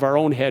 coming out of our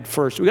own head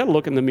first. We got to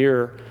look in the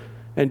mirror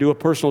and do a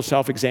personal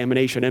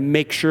self-examination and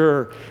make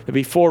sure that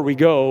before we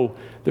go,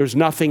 there's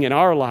nothing in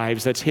our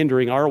lives that's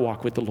hindering our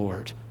walk with the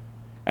Lord.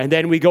 And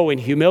then we go in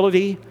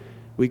humility,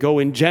 we go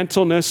in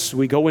gentleness,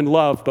 we go in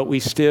love, but we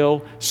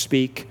still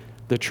speak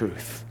the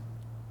truth.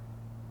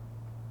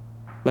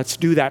 Let's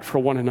do that for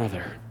one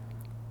another.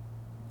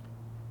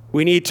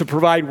 We need to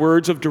provide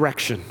words of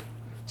direction,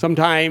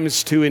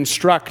 sometimes to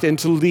instruct and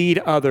to lead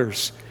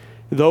others,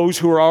 those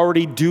who are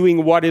already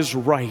doing what is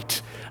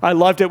right. I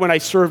loved it when I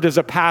served as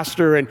a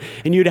pastor and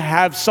you'd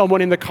have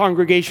someone in the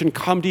congregation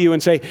come to you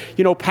and say,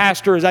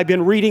 Pastor, as I've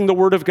been reading the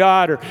Word of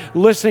God or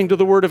listening to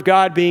the Word of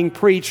God being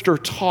preached or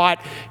taught,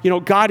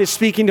 God is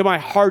speaking to my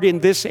heart in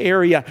this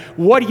area.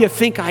 What do you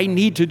think I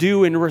need to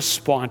do in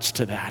response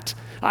to that?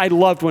 I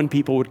loved when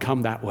people would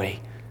come that way.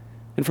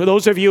 And for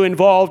those of you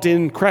involved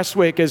in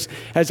Crestwick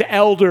as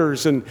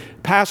elders and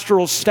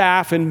pastoral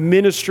staff and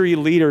ministry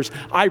leaders,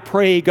 I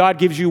pray God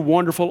gives you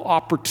wonderful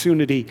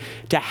opportunity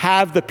to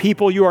have the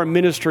people you are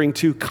ministering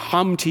to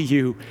come to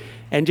you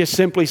and just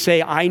simply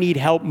say, I need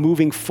help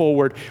moving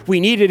forward.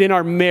 We need it in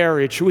our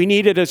marriage. We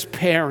need it as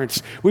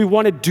parents. We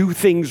want to do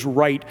things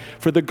right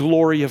for the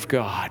glory of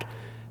God.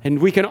 And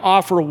we can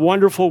offer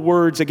wonderful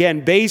words,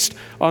 again, based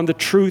on the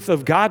truth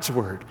of God's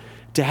Word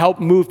to help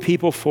move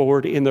people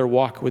forward in their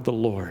walk with the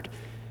Lord.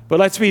 But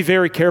let's be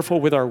very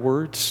careful with our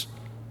words,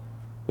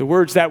 the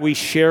words that we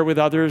share with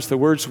others, the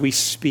words we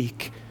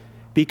speak,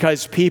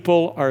 because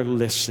people are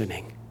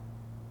listening.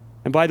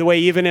 And by the way,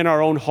 even in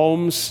our own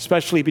homes,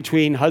 especially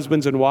between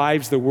husbands and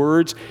wives, the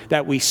words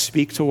that we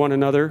speak to one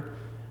another,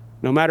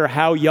 no matter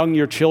how young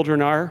your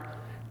children are,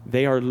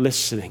 they are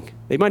listening.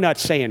 They might not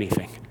say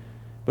anything,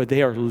 but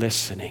they are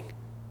listening.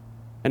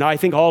 And I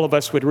think all of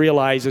us would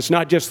realize it's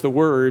not just the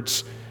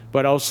words,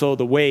 but also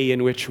the way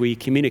in which we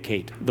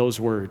communicate those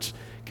words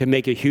can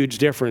make a huge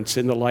difference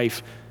in the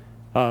life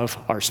of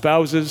our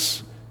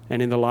spouses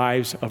and in the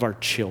lives of our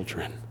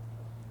children.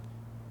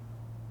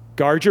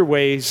 Guard your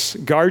ways,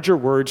 guard your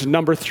words.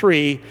 Number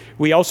 3,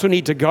 we also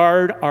need to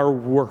guard our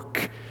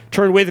work.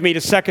 Turn with me to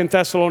 2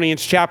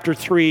 Thessalonians chapter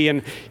 3,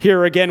 and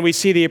here again we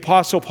see the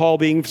Apostle Paul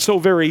being so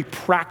very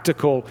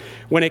practical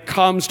when it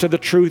comes to the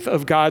truth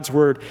of God's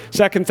Word.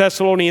 2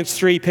 Thessalonians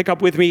 3, pick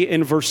up with me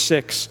in verse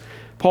 6.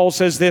 Paul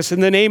says this, "In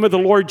the name of the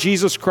Lord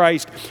Jesus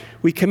Christ,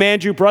 we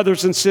command you,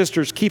 brothers and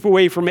sisters, keep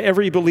away from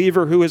every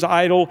believer who is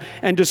idle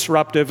and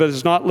disruptive and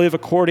does not live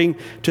according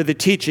to the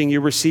teaching you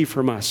receive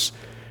from us.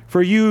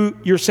 For you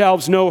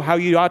yourselves know how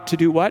you ought to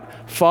do what?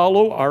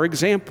 Follow our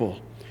example.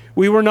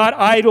 We were not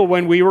idle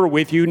when we were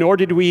with you, nor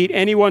did we eat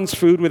anyone's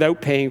food without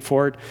paying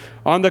for it.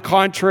 On the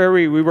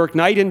contrary, we worked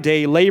night and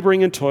day,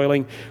 laboring and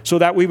toiling, so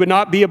that we would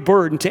not be a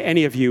burden to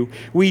any of you.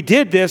 We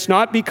did this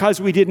not because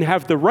we didn't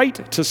have the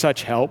right to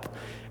such help,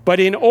 but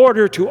in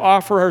order to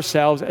offer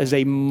ourselves as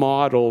a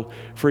model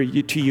for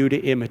you to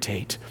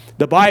imitate."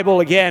 The Bible,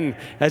 again,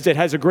 as it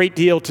has a great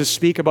deal to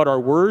speak about our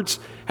words,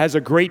 has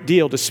a great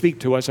deal to speak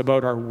to us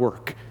about our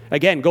work.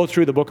 Again, go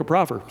through the book of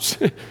Proverbs.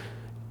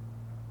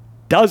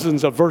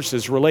 Dozens of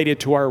verses related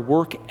to our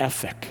work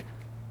ethic,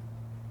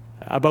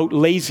 about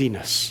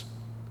laziness,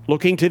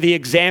 looking to the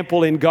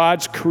example in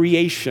God's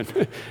creation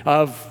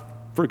of,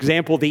 for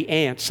example, the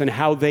ants and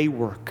how they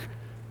work.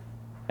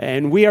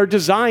 And we are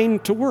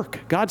designed to work.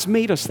 God's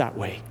made us that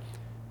way.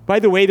 By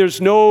the way, there's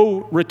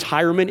no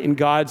retirement in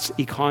God's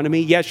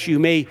economy. Yes, you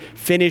may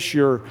finish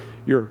your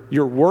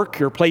work,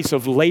 your place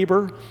of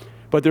labor,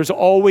 but there's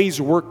always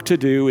work to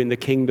do in the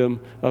kingdom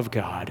of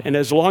God. And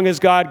as long as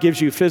God gives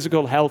you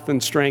physical health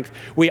and strength,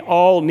 we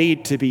all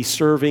need to be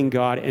serving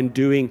God and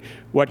doing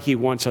what He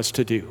wants us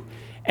to do.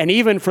 And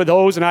even for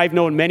those, and I've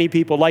known many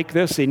people like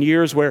this in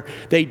years where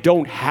they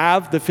don't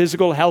have the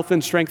physical health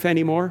and strength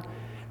anymore,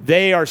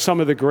 they are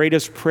some of the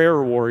greatest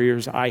prayer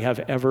warriors I have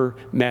ever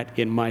met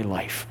in my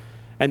life.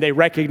 And they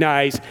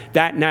recognize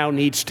that now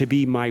needs to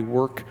be my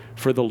work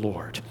for the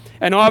Lord.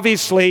 And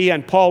obviously,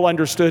 and Paul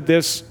understood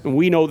this, and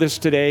we know this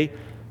today,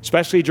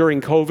 especially during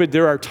COVID,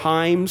 there are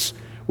times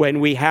when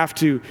we have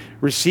to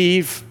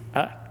receive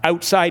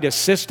outside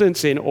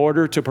assistance in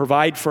order to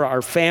provide for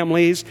our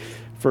families.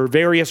 For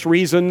various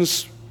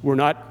reasons, we're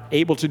not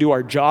able to do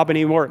our job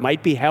anymore. It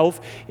might be health,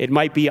 it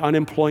might be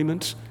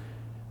unemployment.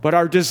 But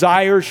our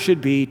desire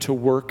should be to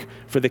work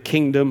for the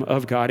kingdom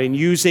of God and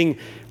using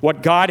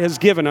what God has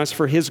given us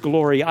for His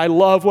glory. I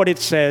love what it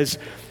says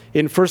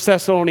in 1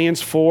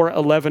 Thessalonians 4,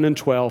 11 and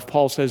 12.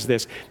 Paul says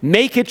this,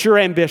 "Make it your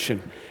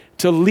ambition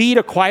to lead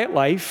a quiet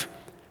life,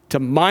 to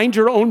mind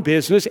your own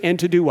business, and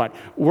to do what?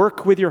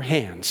 Work with your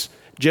hands,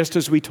 just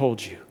as we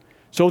told you,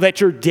 so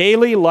that your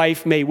daily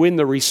life may win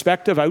the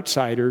respect of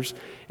outsiders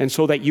and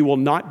so that you will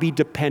not be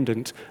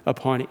dependent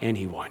upon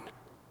anyone."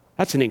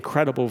 That's an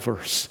incredible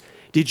verse.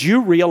 Did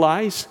you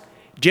realize,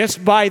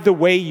 just by the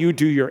way you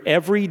do your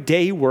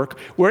everyday work,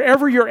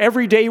 wherever your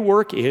everyday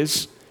work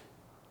is,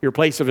 your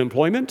place of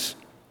employment,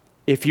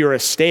 if you're a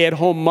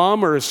stay-at-home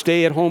mom or a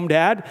stay-at-home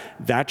dad,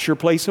 that's your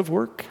place of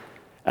work.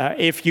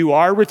 If you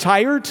are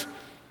retired,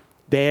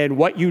 than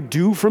what you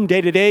do from day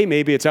to day.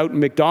 Maybe it's out in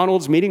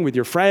McDonald's meeting with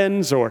your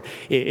friends, or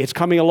it's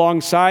coming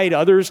alongside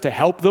others to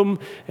help them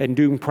and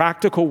doing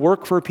practical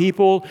work for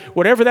people,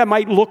 whatever that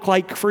might look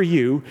like for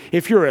you.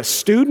 If you're a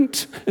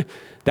student,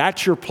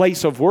 that's your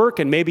place of work,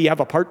 and maybe you have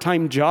a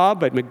part-time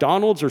job at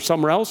McDonald's or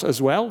somewhere else as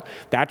well.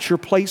 That's your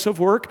place of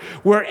work.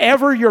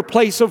 Wherever your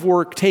place of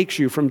work takes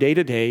you from day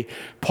to day,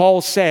 Paul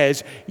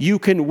says you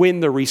can win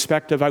the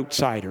respect of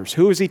outsiders.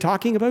 Who is he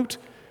talking about?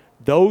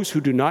 Those who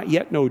do not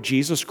yet know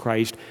Jesus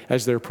Christ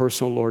as their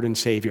personal Lord and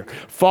Savior.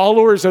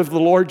 Followers of the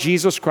Lord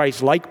Jesus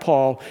Christ, like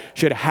Paul,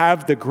 should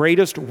have the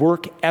greatest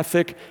work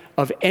ethic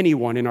of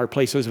anyone in our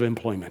places of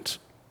employment.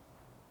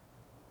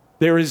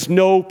 There is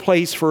no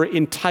place for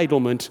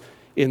entitlement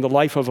in the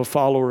life of a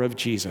follower of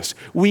Jesus.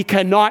 We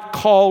cannot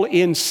call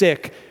in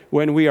sick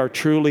when we are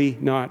truly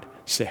not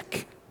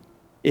sick.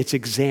 It's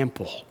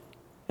example.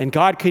 And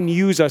God can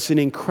use us in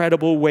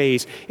incredible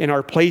ways in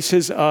our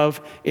places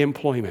of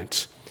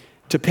employment.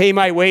 To pay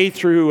my way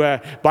through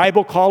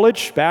Bible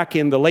college back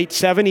in the late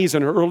 70s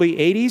and early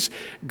 80s,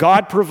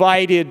 God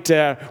provided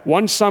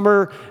one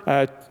summer,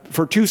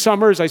 for 2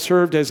 summers, I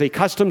served as a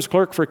customs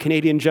clerk for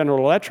Canadian General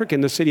Electric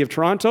in the city of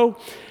Toronto.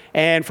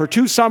 And for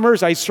 2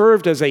 summers, I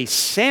served as a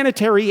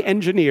sanitary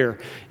engineer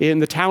in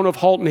the town of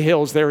Halton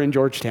Hills there in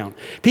Georgetown.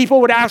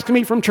 People would ask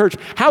me from church,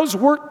 how's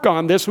work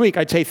gone this week?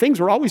 I'd say, things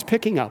were always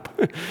picking up.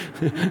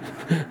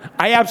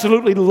 I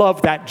absolutely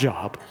loved that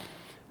job.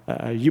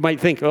 You might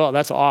think, oh,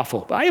 that's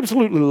awful. But I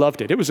absolutely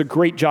loved it. It was a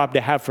great job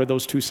to have for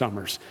those 2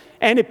 summers.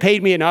 And it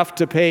paid me enough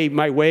to pay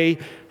my way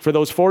for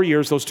those 4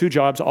 years, those 2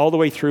 jobs, all the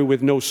way through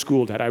with no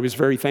school debt. I was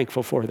very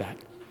thankful for that.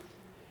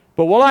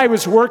 But while I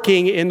was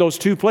working in those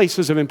 2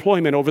 places of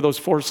employment over those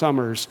 4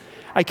 summers,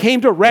 I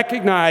came to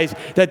recognize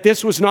that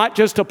this was not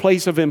just a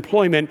place of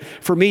employment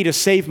for me to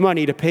save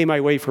money to pay my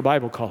way for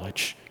Bible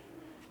college.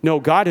 No,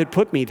 God had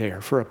put me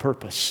there for a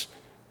purpose.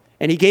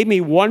 And he gave me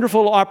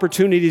wonderful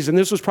opportunities, and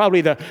this was probably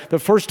the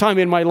first time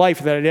in my life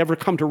that I'd ever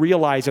come to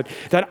realize it,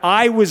 that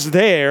I was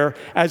there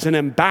as an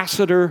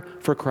ambassador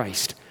for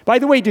Christ. By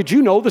the way, did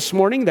you know this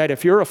morning that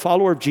if you're a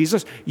follower of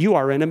Jesus, you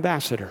are an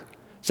ambassador?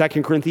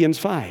 2 Corinthians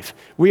 5.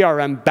 We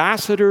are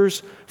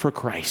ambassadors for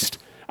Christ.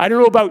 I don't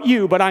know about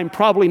you, but I'm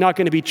probably not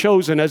going to be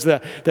chosen as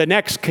the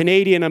next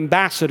Canadian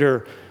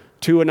ambassador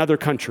to another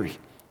country.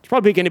 It's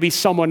probably going to be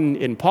someone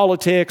in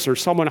politics or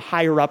someone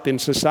higher up in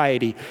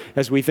society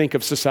as we think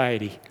of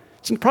society.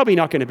 It's probably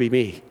not going to be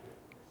me.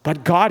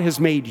 But God has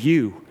made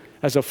you,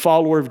 as a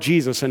follower of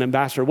Jesus, an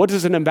ambassador. What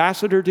does an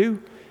ambassador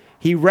do?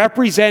 He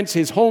represents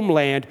his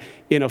homeland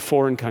in a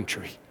foreign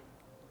country.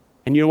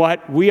 And you know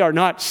what? We are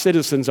not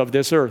citizens of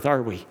this earth,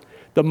 are we?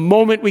 The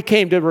moment we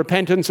came to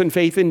repentance and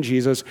faith in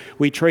Jesus,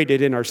 we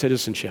traded in our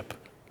citizenship.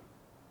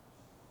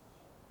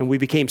 And we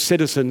became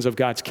citizens of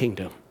God's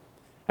kingdom.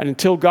 And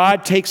until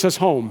God takes us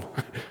home,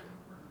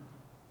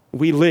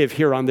 we live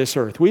here on this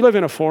earth. We live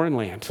in a foreign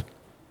land.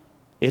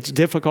 It's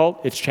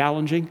difficult, it's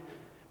challenging,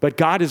 but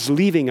God is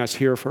leaving us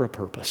here for a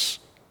purpose.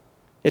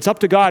 It's up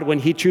to God when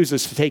he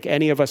chooses to take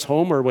any of us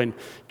home, or when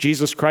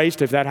Jesus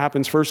Christ, if that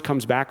happens first,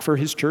 comes back for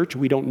his church.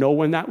 We don't know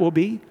when that will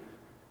be.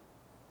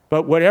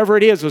 But whatever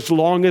it is, as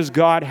long as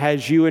God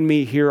has you and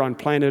me here on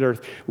planet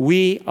Earth,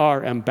 we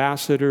are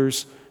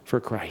ambassadors for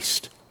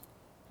Christ.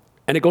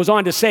 And it goes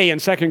on to say in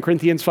 2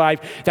 Corinthians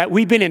 5 that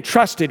we've been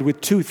entrusted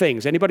with 2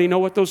 things. Anybody know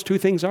what those 2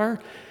 things are?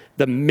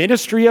 The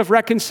ministry of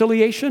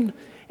reconciliation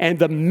and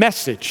the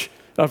message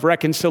of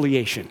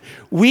reconciliation.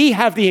 We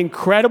have the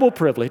incredible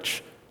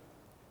privilege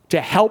to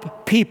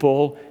help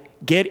people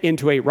get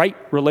into a right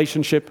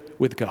relationship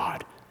with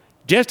God.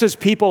 Just as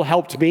people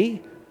helped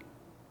me,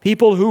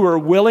 people who were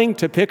willing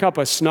to pick up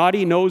a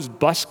snotty-nosed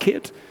bus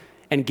kid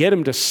and get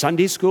him to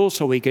Sunday school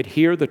so he could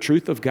hear the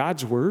truth of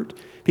God's word,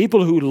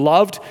 people who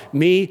loved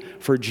me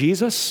for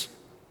Jesus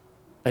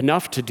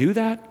enough to do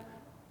that,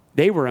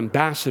 they were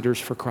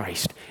ambassadors for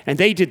Christ. And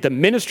they did the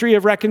ministry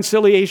of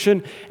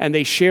reconciliation, and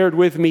they shared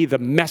with me the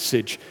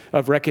message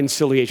of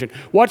reconciliation.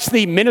 What's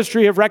the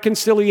ministry of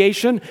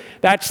reconciliation?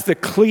 That's the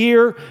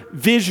clear,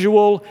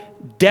 visual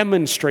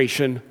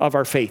demonstration of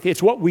our faith.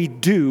 It's what we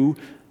do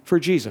for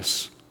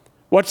Jesus.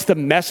 What's the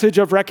message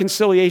of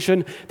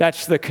reconciliation?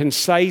 That's the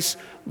concise,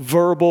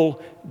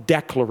 verbal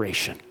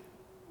declaration,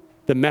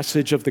 the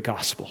message of the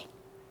gospel.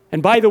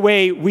 And by the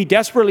way, we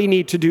desperately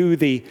need to do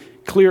the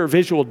clear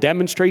visual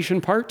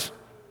demonstration part,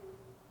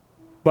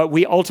 but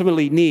we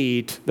ultimately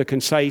need the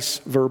concise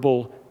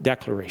verbal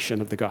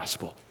declaration of the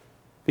gospel.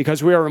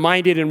 Because we are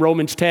reminded in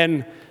Romans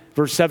 10,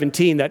 verse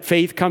 17, that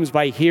faith comes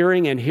by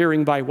hearing, and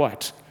hearing by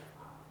what?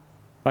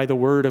 By the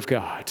word of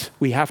God.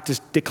 We have to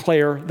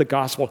declare the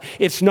gospel.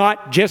 It's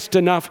not just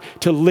enough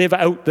to live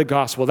out the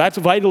gospel. That's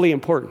vitally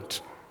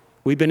important.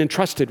 We've been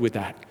entrusted with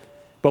that.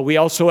 But we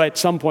also at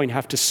some point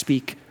have to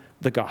speak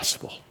the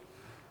gospel.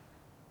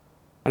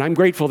 And I'm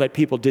grateful that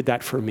people did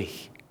that for me.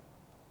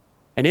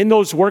 And in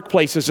those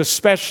workplaces,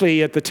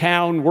 especially at the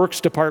town works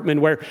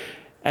department, where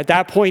at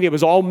that point it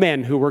was all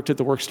men who worked at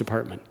the works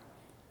department.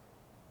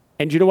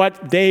 And you know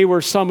what? They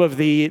were some of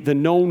the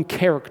known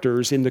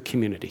characters in the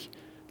community.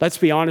 Let's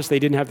be honest, they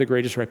didn't have the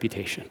greatest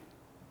reputation.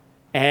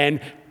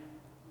 And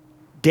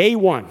day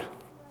one,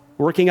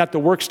 working at the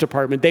Works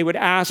Department, they would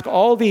ask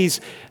all these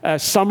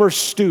summer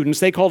students,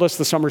 they called us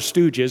the summer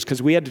stooges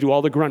because we had to do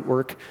all the grunt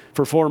work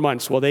for 4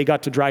 months while they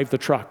got to drive the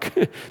truck.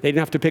 They didn't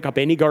have to pick up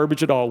any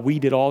garbage at all. We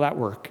did all that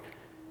work.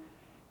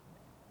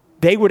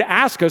 They would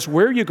ask us,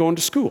 where are you going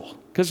to school?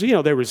 Because,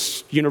 there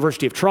was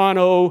University of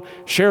Toronto,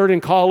 Sheridan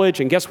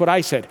College, and guess what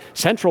I said?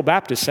 Central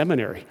Baptist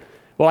Seminary.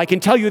 Well, I can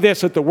tell you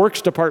this, at the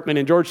Works Department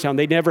in Georgetown,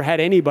 they never had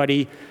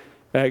anybody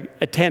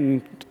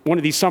one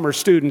of these summer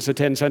students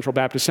attend Central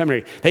Baptist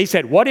Seminary. They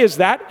said, what is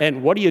that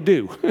and what do you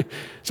do?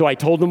 So I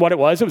told them what it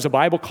was. It was a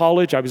Bible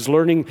college. I was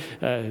learning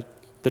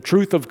the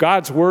truth of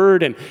God's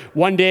word, and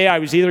one day I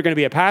was either going to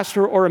be a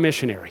pastor or a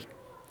missionary.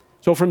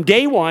 So from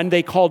day one,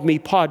 they called me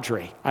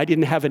Padre. I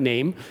didn't have a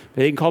name.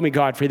 They didn't call me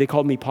Godfrey. They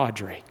called me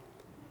Padre.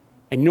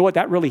 And you know what?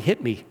 That really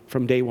hit me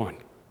from day one.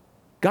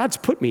 God's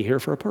put me here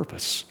for a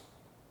purpose.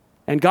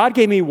 And God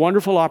gave me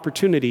wonderful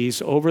opportunities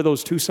over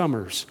those 2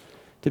 summers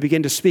to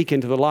begin to speak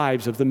into the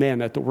lives of the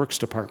men at the Works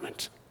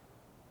Department.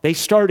 They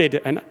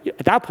started, and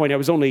at that point I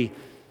was only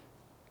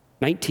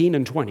 19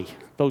 and 20,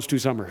 those 2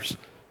 summers.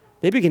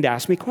 They began to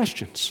ask me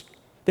questions.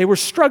 They were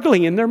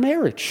struggling in their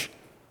marriage.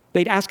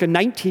 They'd ask a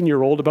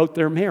 19-year-old about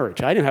their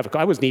marriage. I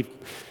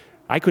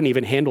couldn't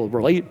even handle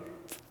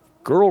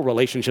girl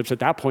relationships at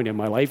that point in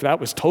my life. That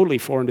was totally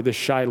foreign to this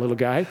shy little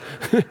guy.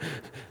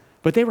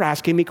 But they were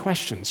asking me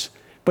questions.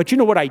 But you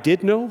know what I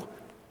did know?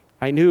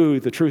 I knew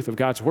the truth of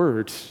God's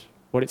word,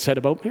 what it said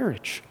about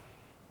marriage,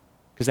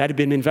 because that had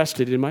been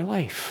invested in my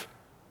life.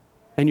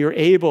 And you're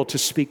able to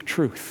speak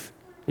truth.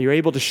 And you're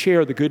able to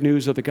share the good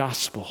news of the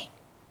gospel.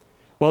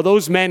 Well,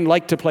 those men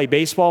like to play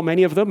baseball,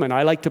 many of them, and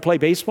I like to play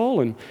baseball.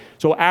 And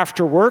so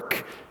after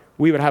work,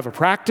 we would have a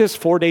practice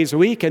 4 days a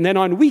week, and then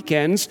on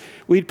weekends,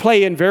 we'd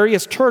play in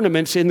various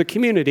tournaments in the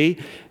community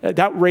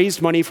that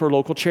raised money for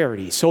local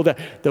charities. So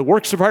the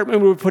Works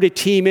Department would put a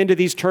team into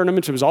these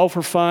tournaments. It was all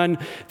for fun.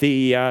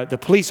 The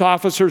police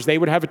officers, they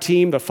would have a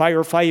team. The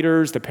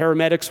firefighters, the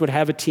paramedics would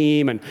have a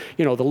team, and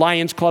the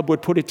Lions Club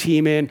would put a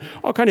team in.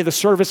 All kind of the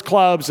service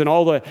clubs and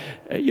all the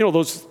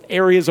those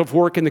areas of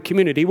work in the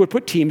community would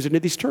put teams into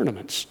these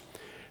tournaments.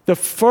 The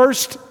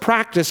first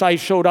practice I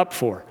showed up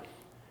for,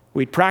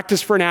 we'd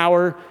practice for an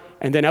hour,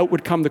 and then out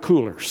would come the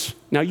coolers.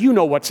 Now, you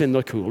know what's in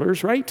the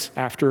coolers, right?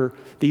 After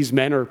these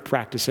men are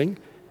practicing.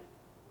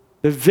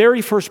 The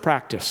very first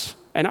practice,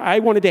 and I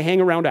wanted to hang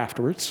around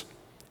afterwards,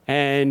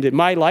 and in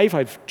my life,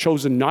 I've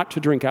chosen not to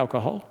drink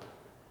alcohol.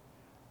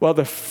 Well,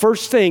 the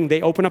first thing,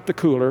 they open up the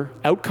cooler,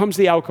 out comes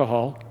the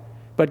alcohol,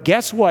 but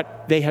guess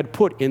what they had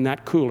put in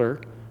that cooler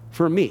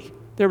for me?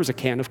 There was a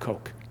can of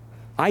Coke.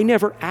 I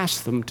never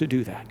asked them to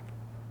do that.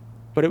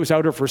 But it was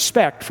out of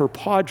respect for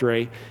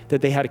Padre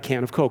that they had a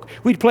can of Coke.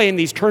 We'd play in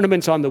these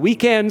tournaments on the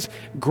weekends,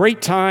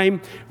 great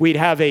time. We'd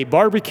have a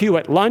barbecue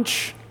at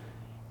lunch,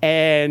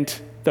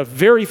 and the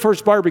very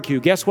first barbecue,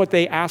 guess what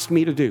they asked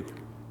me to do?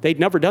 They'd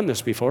never done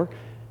this before,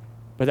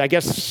 but I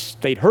guess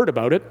they'd heard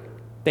about it.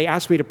 They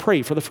asked me to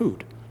pray for the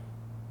food.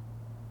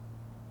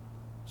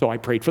 So I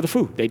prayed for the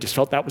food. They just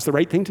felt that was the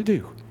right thing to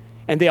do.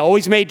 And they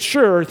always made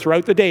sure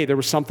throughout the day there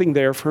was something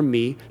there for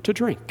me to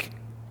drink.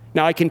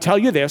 Now, I can tell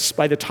you this,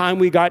 by the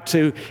time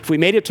if we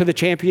made it to the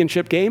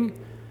championship game,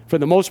 for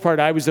the most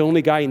part, I was the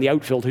only guy in the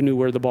outfield who knew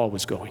where the ball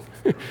was going.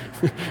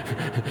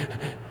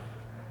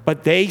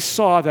 But they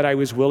saw that I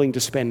was willing to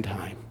spend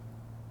time.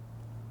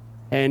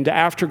 And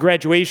after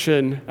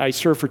graduation, I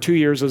served for 2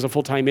 years as a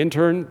full-time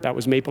intern. That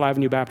was Maple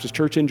Avenue Baptist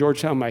Church in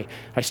Georgetown.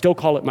 I still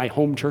call it my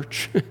home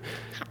church.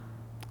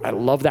 I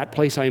love that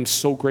place. I am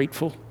so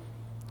grateful.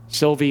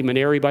 Sylvie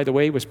Maneri, by the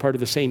way, was part of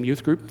the same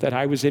youth group that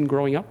I was in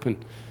growing up,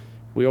 and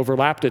we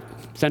overlapped at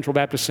Central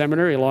Baptist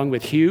Seminary along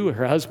with Hugh,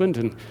 her husband,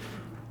 and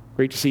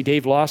great to see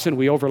Dave Lawson.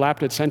 We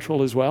overlapped at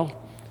Central as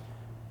well.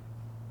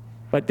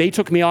 But they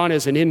took me on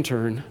as an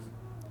intern,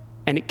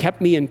 and it kept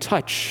me in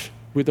touch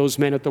with those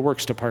men at the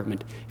Works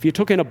Department. If you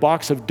took in a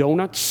box of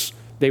donuts,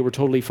 they were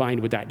totally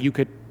fine with that. You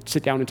could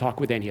sit down and talk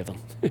with any of them.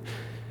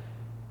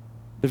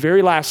 The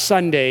very last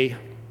Sunday,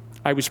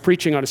 I was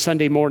preaching on a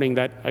Sunday morning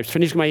that I was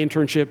finishing my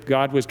internship.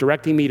 God was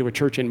directing me to a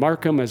church in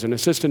Markham as an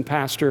assistant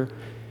pastor.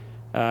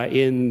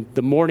 In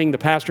the morning, the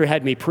pastor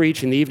had me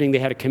preach. In the evening, they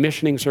had a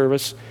commissioning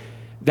service.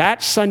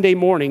 That Sunday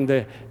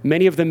morning,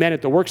 many of the men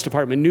at the Works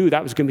Department knew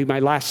that was going to be my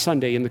last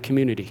Sunday in the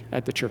community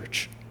at the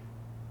church.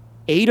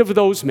 8 of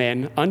those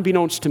men,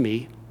 unbeknownst to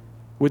me,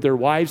 with their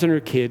wives and their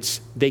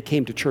kids, they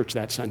came to church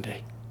that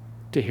Sunday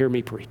to hear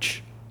me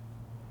preach.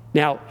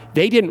 Now,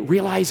 they didn't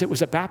realize it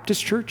was a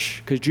Baptist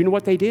church, because do you know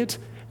what they did?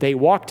 They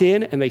walked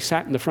in and they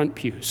sat in the front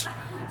pews.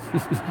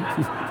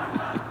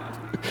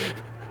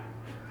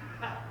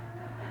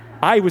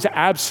 I was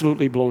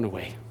absolutely blown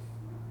away.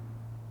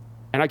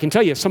 And I can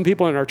tell you, some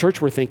people in our church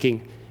were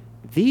thinking,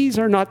 these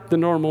are not the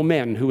normal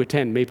men who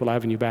attend Maple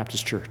Avenue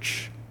Baptist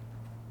Church.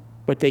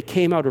 But they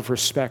came out of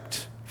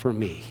respect for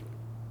me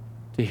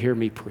to hear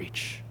me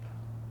preach.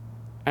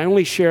 I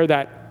only share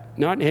that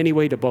not in any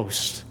way to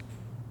boast,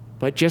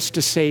 but just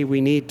to say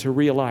we need to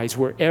realize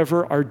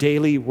wherever our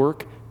daily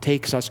work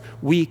takes us,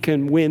 we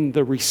can win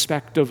the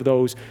respect of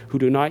those who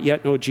do not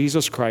yet know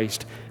Jesus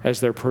Christ as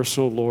their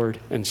personal Lord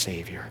and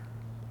Savior.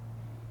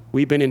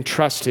 We've been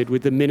entrusted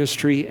with the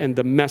ministry and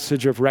the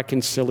message of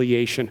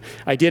reconciliation.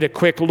 I did a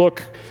quick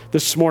look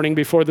this morning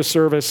before the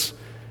service.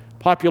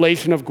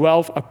 Population of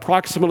Guelph,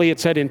 approximately, it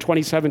said in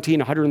 2017,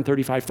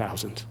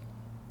 135,000.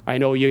 I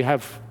know you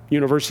have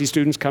university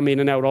students come in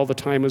and out all the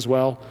time as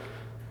well.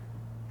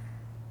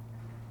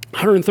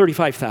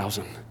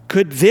 135,000.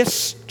 Could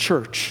this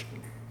church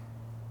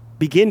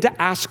begin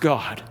to ask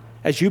God,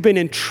 as you've been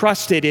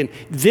entrusted in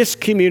this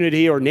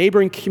community or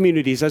neighboring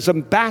communities as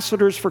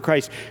ambassadors for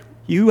Christ,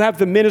 you have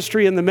the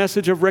ministry and the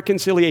message of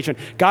reconciliation.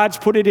 God's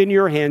put it in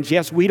your hands.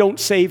 Yes, we don't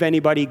save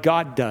anybody.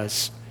 God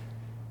does.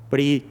 But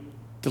he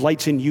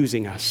delights in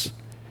using us.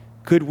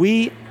 Could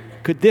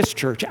this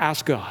church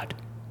ask God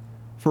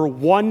for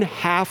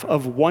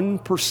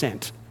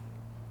 0.5%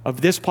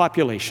 of this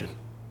population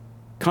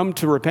come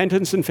to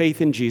repentance and faith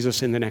in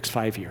Jesus in the next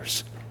 5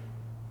 years?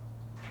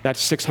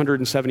 That's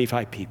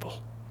 675 people.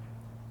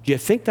 Do you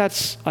think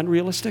that's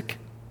unrealistic?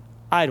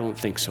 I don't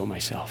think so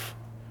myself.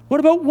 What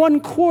about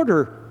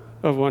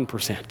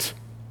 0.25%?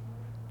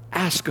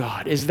 Ask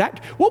God,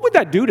 what would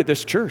that do to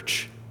this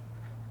church?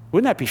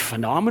 Wouldn't that be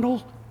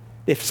phenomenal?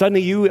 If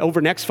suddenly you, over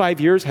the next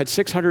 5 years, had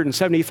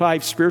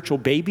 675 spiritual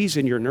babies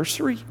in your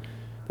nursery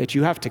that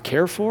you have to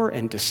care for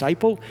and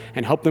disciple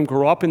and help them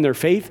grow up in their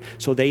faith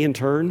so they, in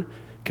turn,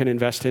 can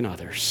invest in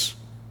others.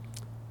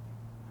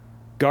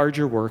 Guard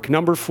your work.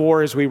 Number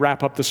 4, as we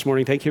wrap up this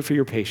morning, thank you for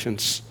your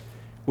patience.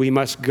 We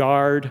must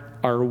guard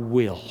our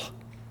will.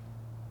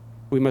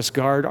 We must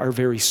guard our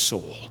very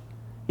soul.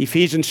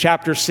 Ephesians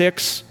chapter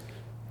 6,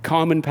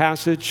 common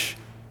passage.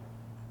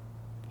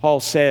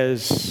 Paul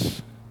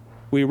says,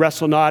 we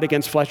wrestle not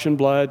against flesh and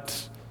blood,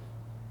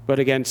 but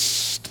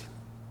against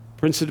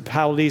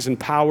principalities and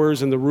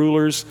powers and the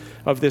rulers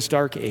of this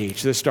dark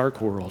age, this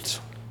dark world.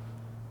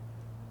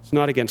 It's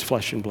not against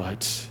flesh and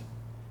blood.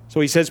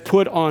 So he says,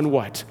 put on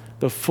what?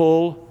 The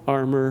full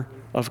armor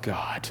of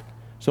God,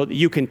 so that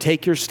you can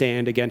take your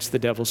stand against the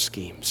devil's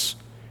schemes.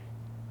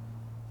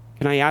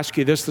 Can I ask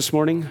you this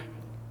morning?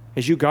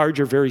 As you guard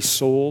your very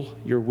soul,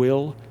 your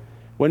will,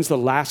 when's the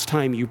last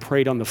time you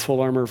prayed on the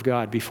full armor of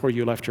God before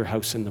you left your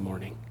house in the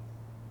morning?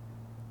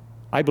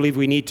 I believe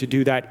we need to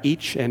do that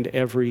each and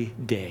every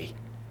day.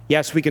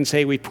 Yes, we can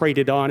say we prayed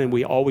it on and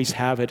we always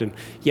have it, and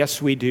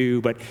yes, we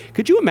do, but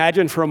could you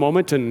imagine for a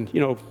moment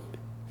and,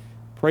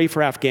 pray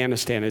for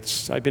Afghanistan.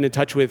 I've been in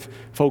touch with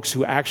folks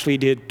who actually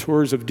did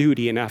tours of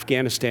duty in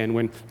Afghanistan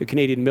when the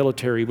Canadian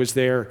military was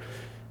there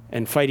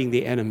and fighting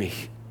the enemy.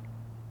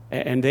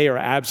 And they are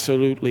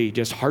absolutely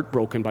just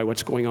heartbroken by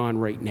what's going on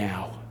right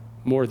now,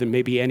 more than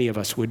maybe any of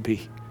us would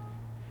be.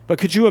 But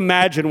could you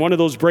imagine one of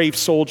those brave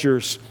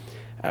soldiers,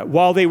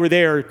 while they were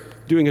there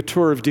doing a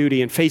tour of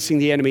duty and facing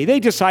the enemy,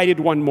 they decided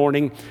one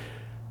morning,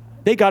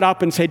 they got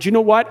up and said, you know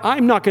what,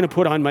 I'm not going to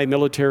put on my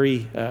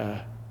military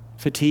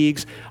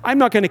fatigues. I'm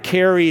not going to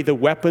carry the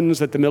weapons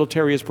that the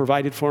military has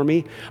provided for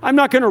me. I'm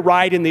not going to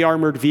ride in the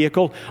armored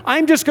vehicle.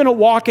 I'm just going to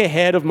walk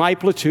ahead of my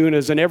platoon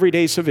as an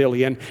everyday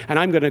civilian, and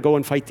I'm going to go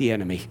and fight the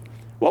enemy.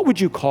 What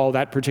would you call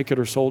that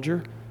particular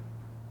soldier?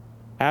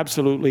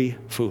 Absolutely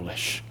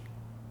foolish.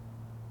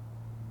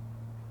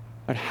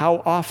 But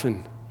how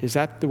often is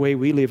that the way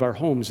we leave our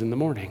homes in the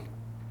morning?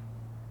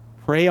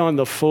 Pray on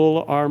the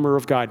full armor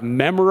of God.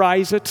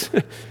 Memorize it.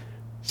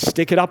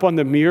 Stick it up on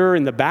the mirror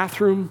in the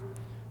bathroom.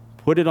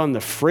 Put it on the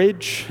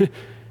fridge.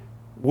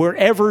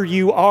 Wherever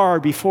you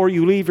are before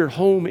you leave your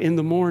home in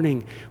the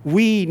morning,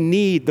 we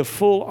need the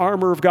full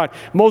armor of God.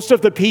 Most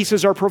of the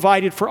pieces are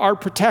provided for our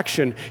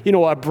protection.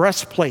 A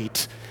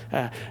breastplate,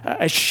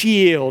 a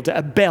shield,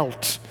 a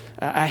belt,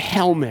 a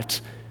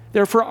helmet.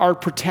 They're for our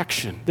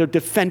protection. They're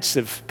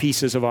defensive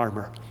pieces of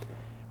armor.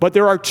 But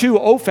there are 2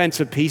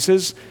 offensive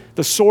pieces,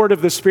 the sword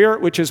of the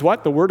Spirit, which is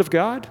what? The Word of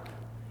God,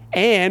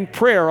 and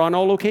prayer on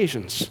all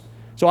occasions.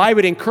 So I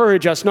would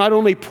encourage us not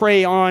only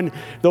pray on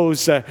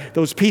those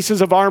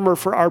pieces of armor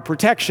for our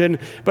protection,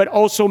 but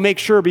also make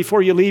sure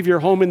before you leave your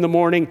home in the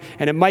morning,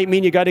 and it might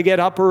mean you got to get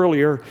up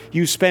earlier,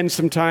 you spend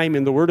some time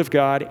in the Word of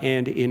God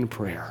and in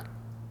prayer.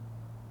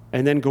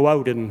 And then go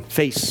out and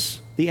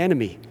face the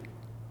enemy.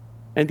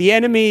 And the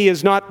enemy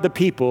is not the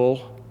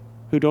people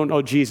who don't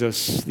know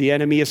Jesus. The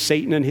enemy is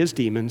Satan and his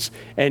demons,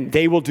 and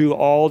they will do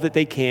all that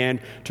they can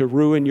to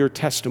ruin your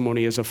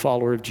testimony as a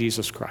follower of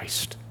Jesus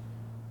Christ.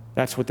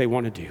 That's what they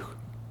want to do,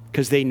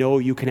 because they know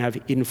you can have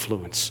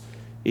influence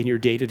in your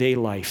day-to-day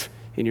life,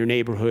 in your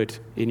neighborhood,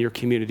 in your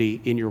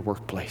community, in your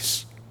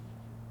workplace.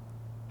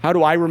 How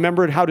do I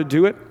remember how to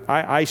do it?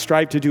 I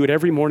strive to do it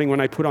every morning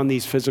when I put on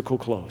these physical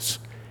clothes.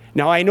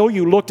 Now, I know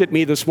you looked at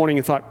me this morning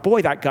and thought,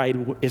 boy, that guy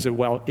is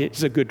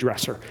a good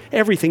dresser.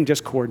 Everything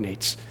just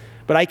coordinates.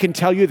 But I can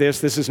tell you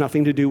this has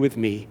nothing to do with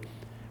me.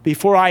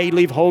 Before I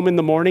leave home in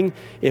the morning,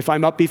 if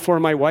I'm up before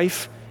my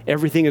wife,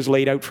 everything is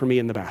laid out for me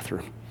in the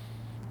bathroom.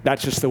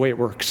 That's just the way it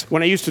works.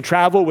 When I used to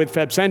travel with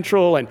Feb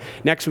Central, and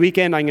next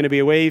weekend I'm going to be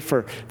away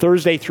for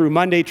Thursday through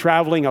Monday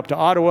traveling up to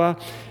Ottawa,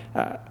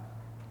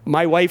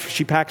 my wife,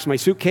 she packs my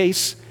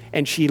suitcase,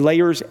 and she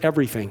layers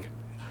everything.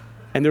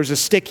 And there's a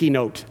sticky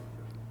note.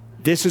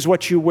 This is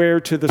what you wear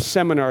to the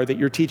seminar that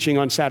you're teaching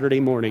on Saturday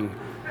morning.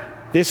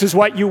 This is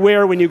what you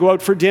wear when you go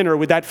out for dinner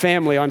with that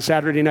family on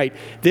Saturday night.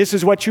 This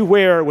is what you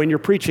wear when you're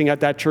preaching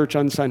at that church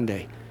on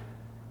Sunday.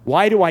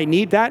 Why do I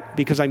need that?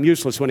 Because I'm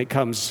useless when it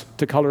comes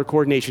to color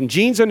coordination.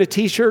 Jeans and a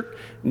t-shirt,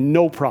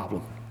 no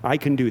problem. I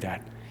can do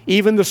that.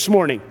 Even this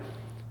morning,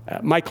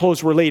 my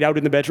clothes were laid out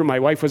in the bedroom. My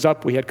wife was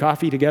up. We had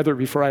coffee together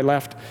before I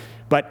left.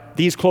 But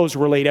these clothes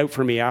were laid out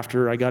for me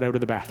after I got out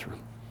of the bathroom.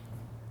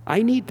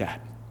 I need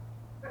that.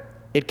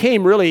 It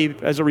came really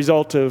as a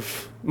result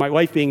of my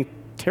wife being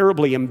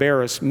terribly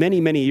embarrassed many,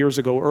 many years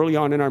ago, early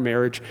on in our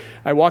marriage.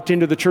 I walked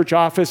into the church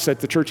office at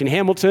the church in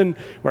Hamilton,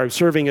 where I was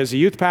serving as a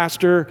youth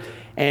pastor,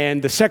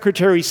 and the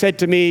secretary said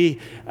to me,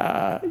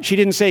 she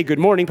didn't say, "Good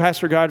morning,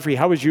 Pastor Godfrey.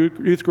 How was your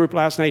youth group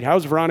last night?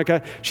 How's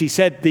Veronica?" She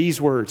said these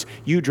words,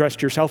 "You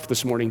dressed yourself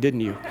this morning,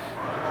 didn't you?"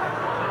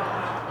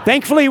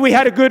 Thankfully, we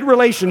had a good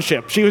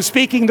relationship. She was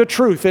speaking the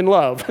truth in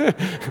love.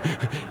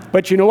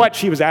 But you know what?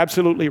 She was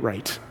absolutely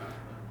right.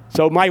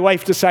 So my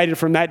wife decided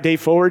from that day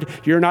forward,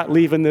 you're not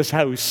leaving this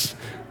house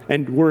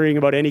and worrying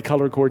about any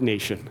color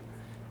coordination.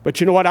 But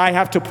you know what? I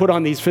have to put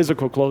on these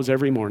physical clothes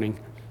every morning.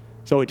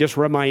 So it just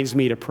reminds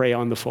me to pray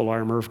on the full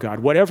armor of God.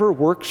 Whatever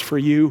works for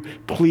you,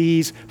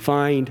 please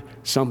find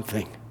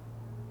something.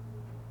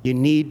 You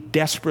need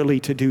desperately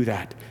to do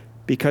that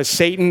because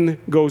Satan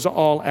goes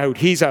all out.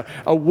 He's a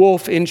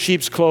wolf in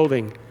sheep's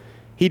clothing.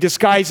 He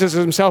disguises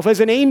himself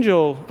as an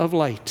angel of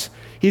light.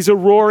 He's a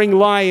roaring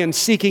lion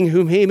seeking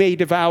whom he may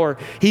devour.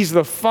 He's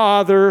the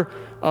father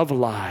of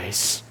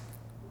lies.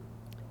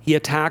 He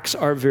attacks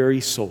our very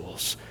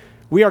souls.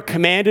 We are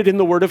commanded in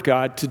the Word of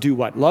God to do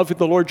what? Love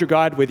the Lord your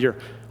God with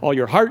all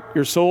your heart,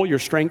 your soul, your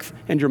strength,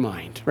 and your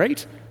mind,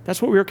 right?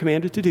 That's what we are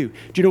commanded to do. Do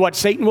you know what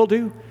Satan will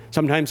do?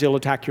 Sometimes he'll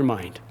attack your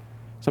mind.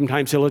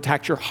 Sometimes he'll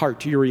attack your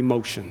heart, your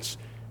emotions.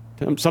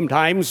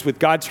 Sometimes, with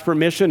God's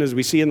permission, as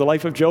we see in the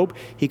life of Job,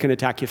 he can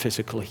attack you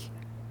physically.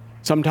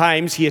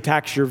 Sometimes he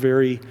attacks your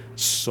very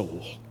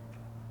soul.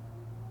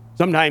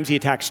 Sometimes he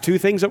attacks two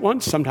things at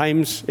once.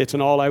 Sometimes it's an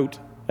all-out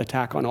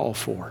attack on all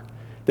four.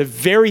 The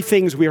very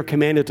things we are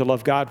commanded to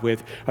love God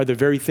with are the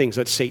very things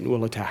that Satan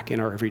will attack in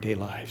our everyday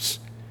lives.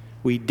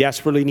 We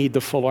desperately need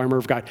the full armor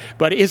of God.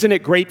 But isn't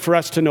it great for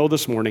us to know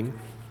this morning,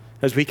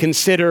 as we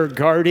consider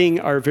guarding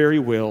our very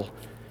will,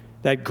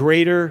 that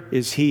greater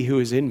is he who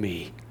is in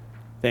me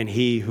than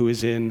he who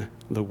is in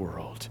the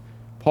world.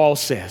 Paul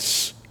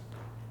says,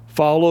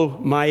 "Follow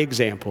my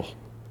example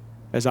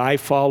as I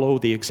follow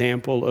the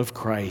example of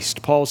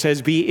Christ." Paul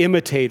says, "Be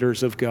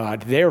imitators of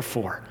God,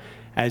 therefore,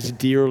 as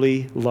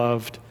dearly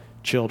loved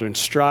children.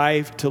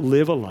 Strive to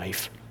live a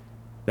life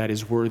that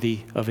is worthy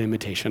of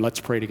imitation."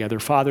 Let's pray together.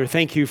 Father,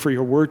 thank you for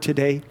your word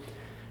today.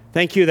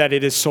 Thank you that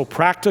it is so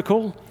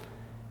practical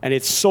and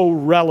it's so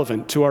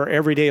relevant to our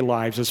everyday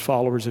lives as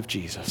followers of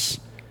Jesus.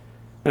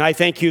 And I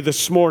thank you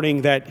this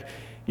morning that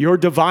your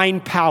divine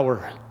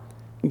power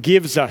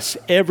gives us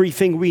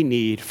everything we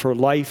need for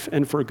life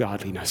and for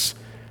godliness.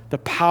 The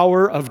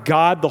power of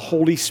God, the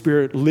Holy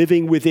Spirit,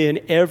 living within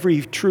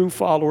every true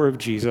follower of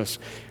Jesus.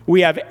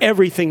 We have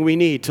everything we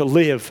need to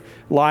live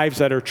lives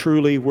that are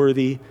truly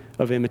worthy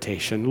of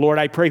imitation. Lord,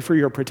 I pray for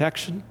your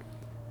protection.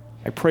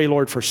 I pray,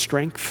 Lord, for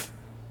strength.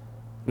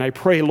 And I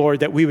pray, Lord,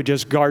 that we would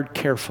just guard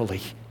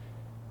carefully.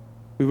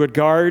 We would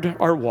guard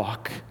our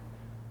walk.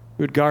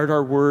 We would guard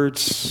our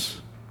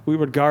words. We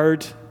would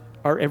guard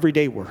our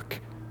everyday work.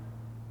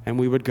 And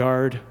we would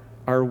guard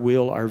our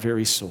will, our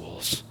very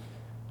souls.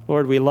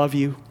 Lord, we love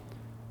you,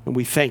 and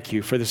we thank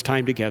you for this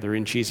time together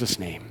in Jesus'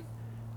 name.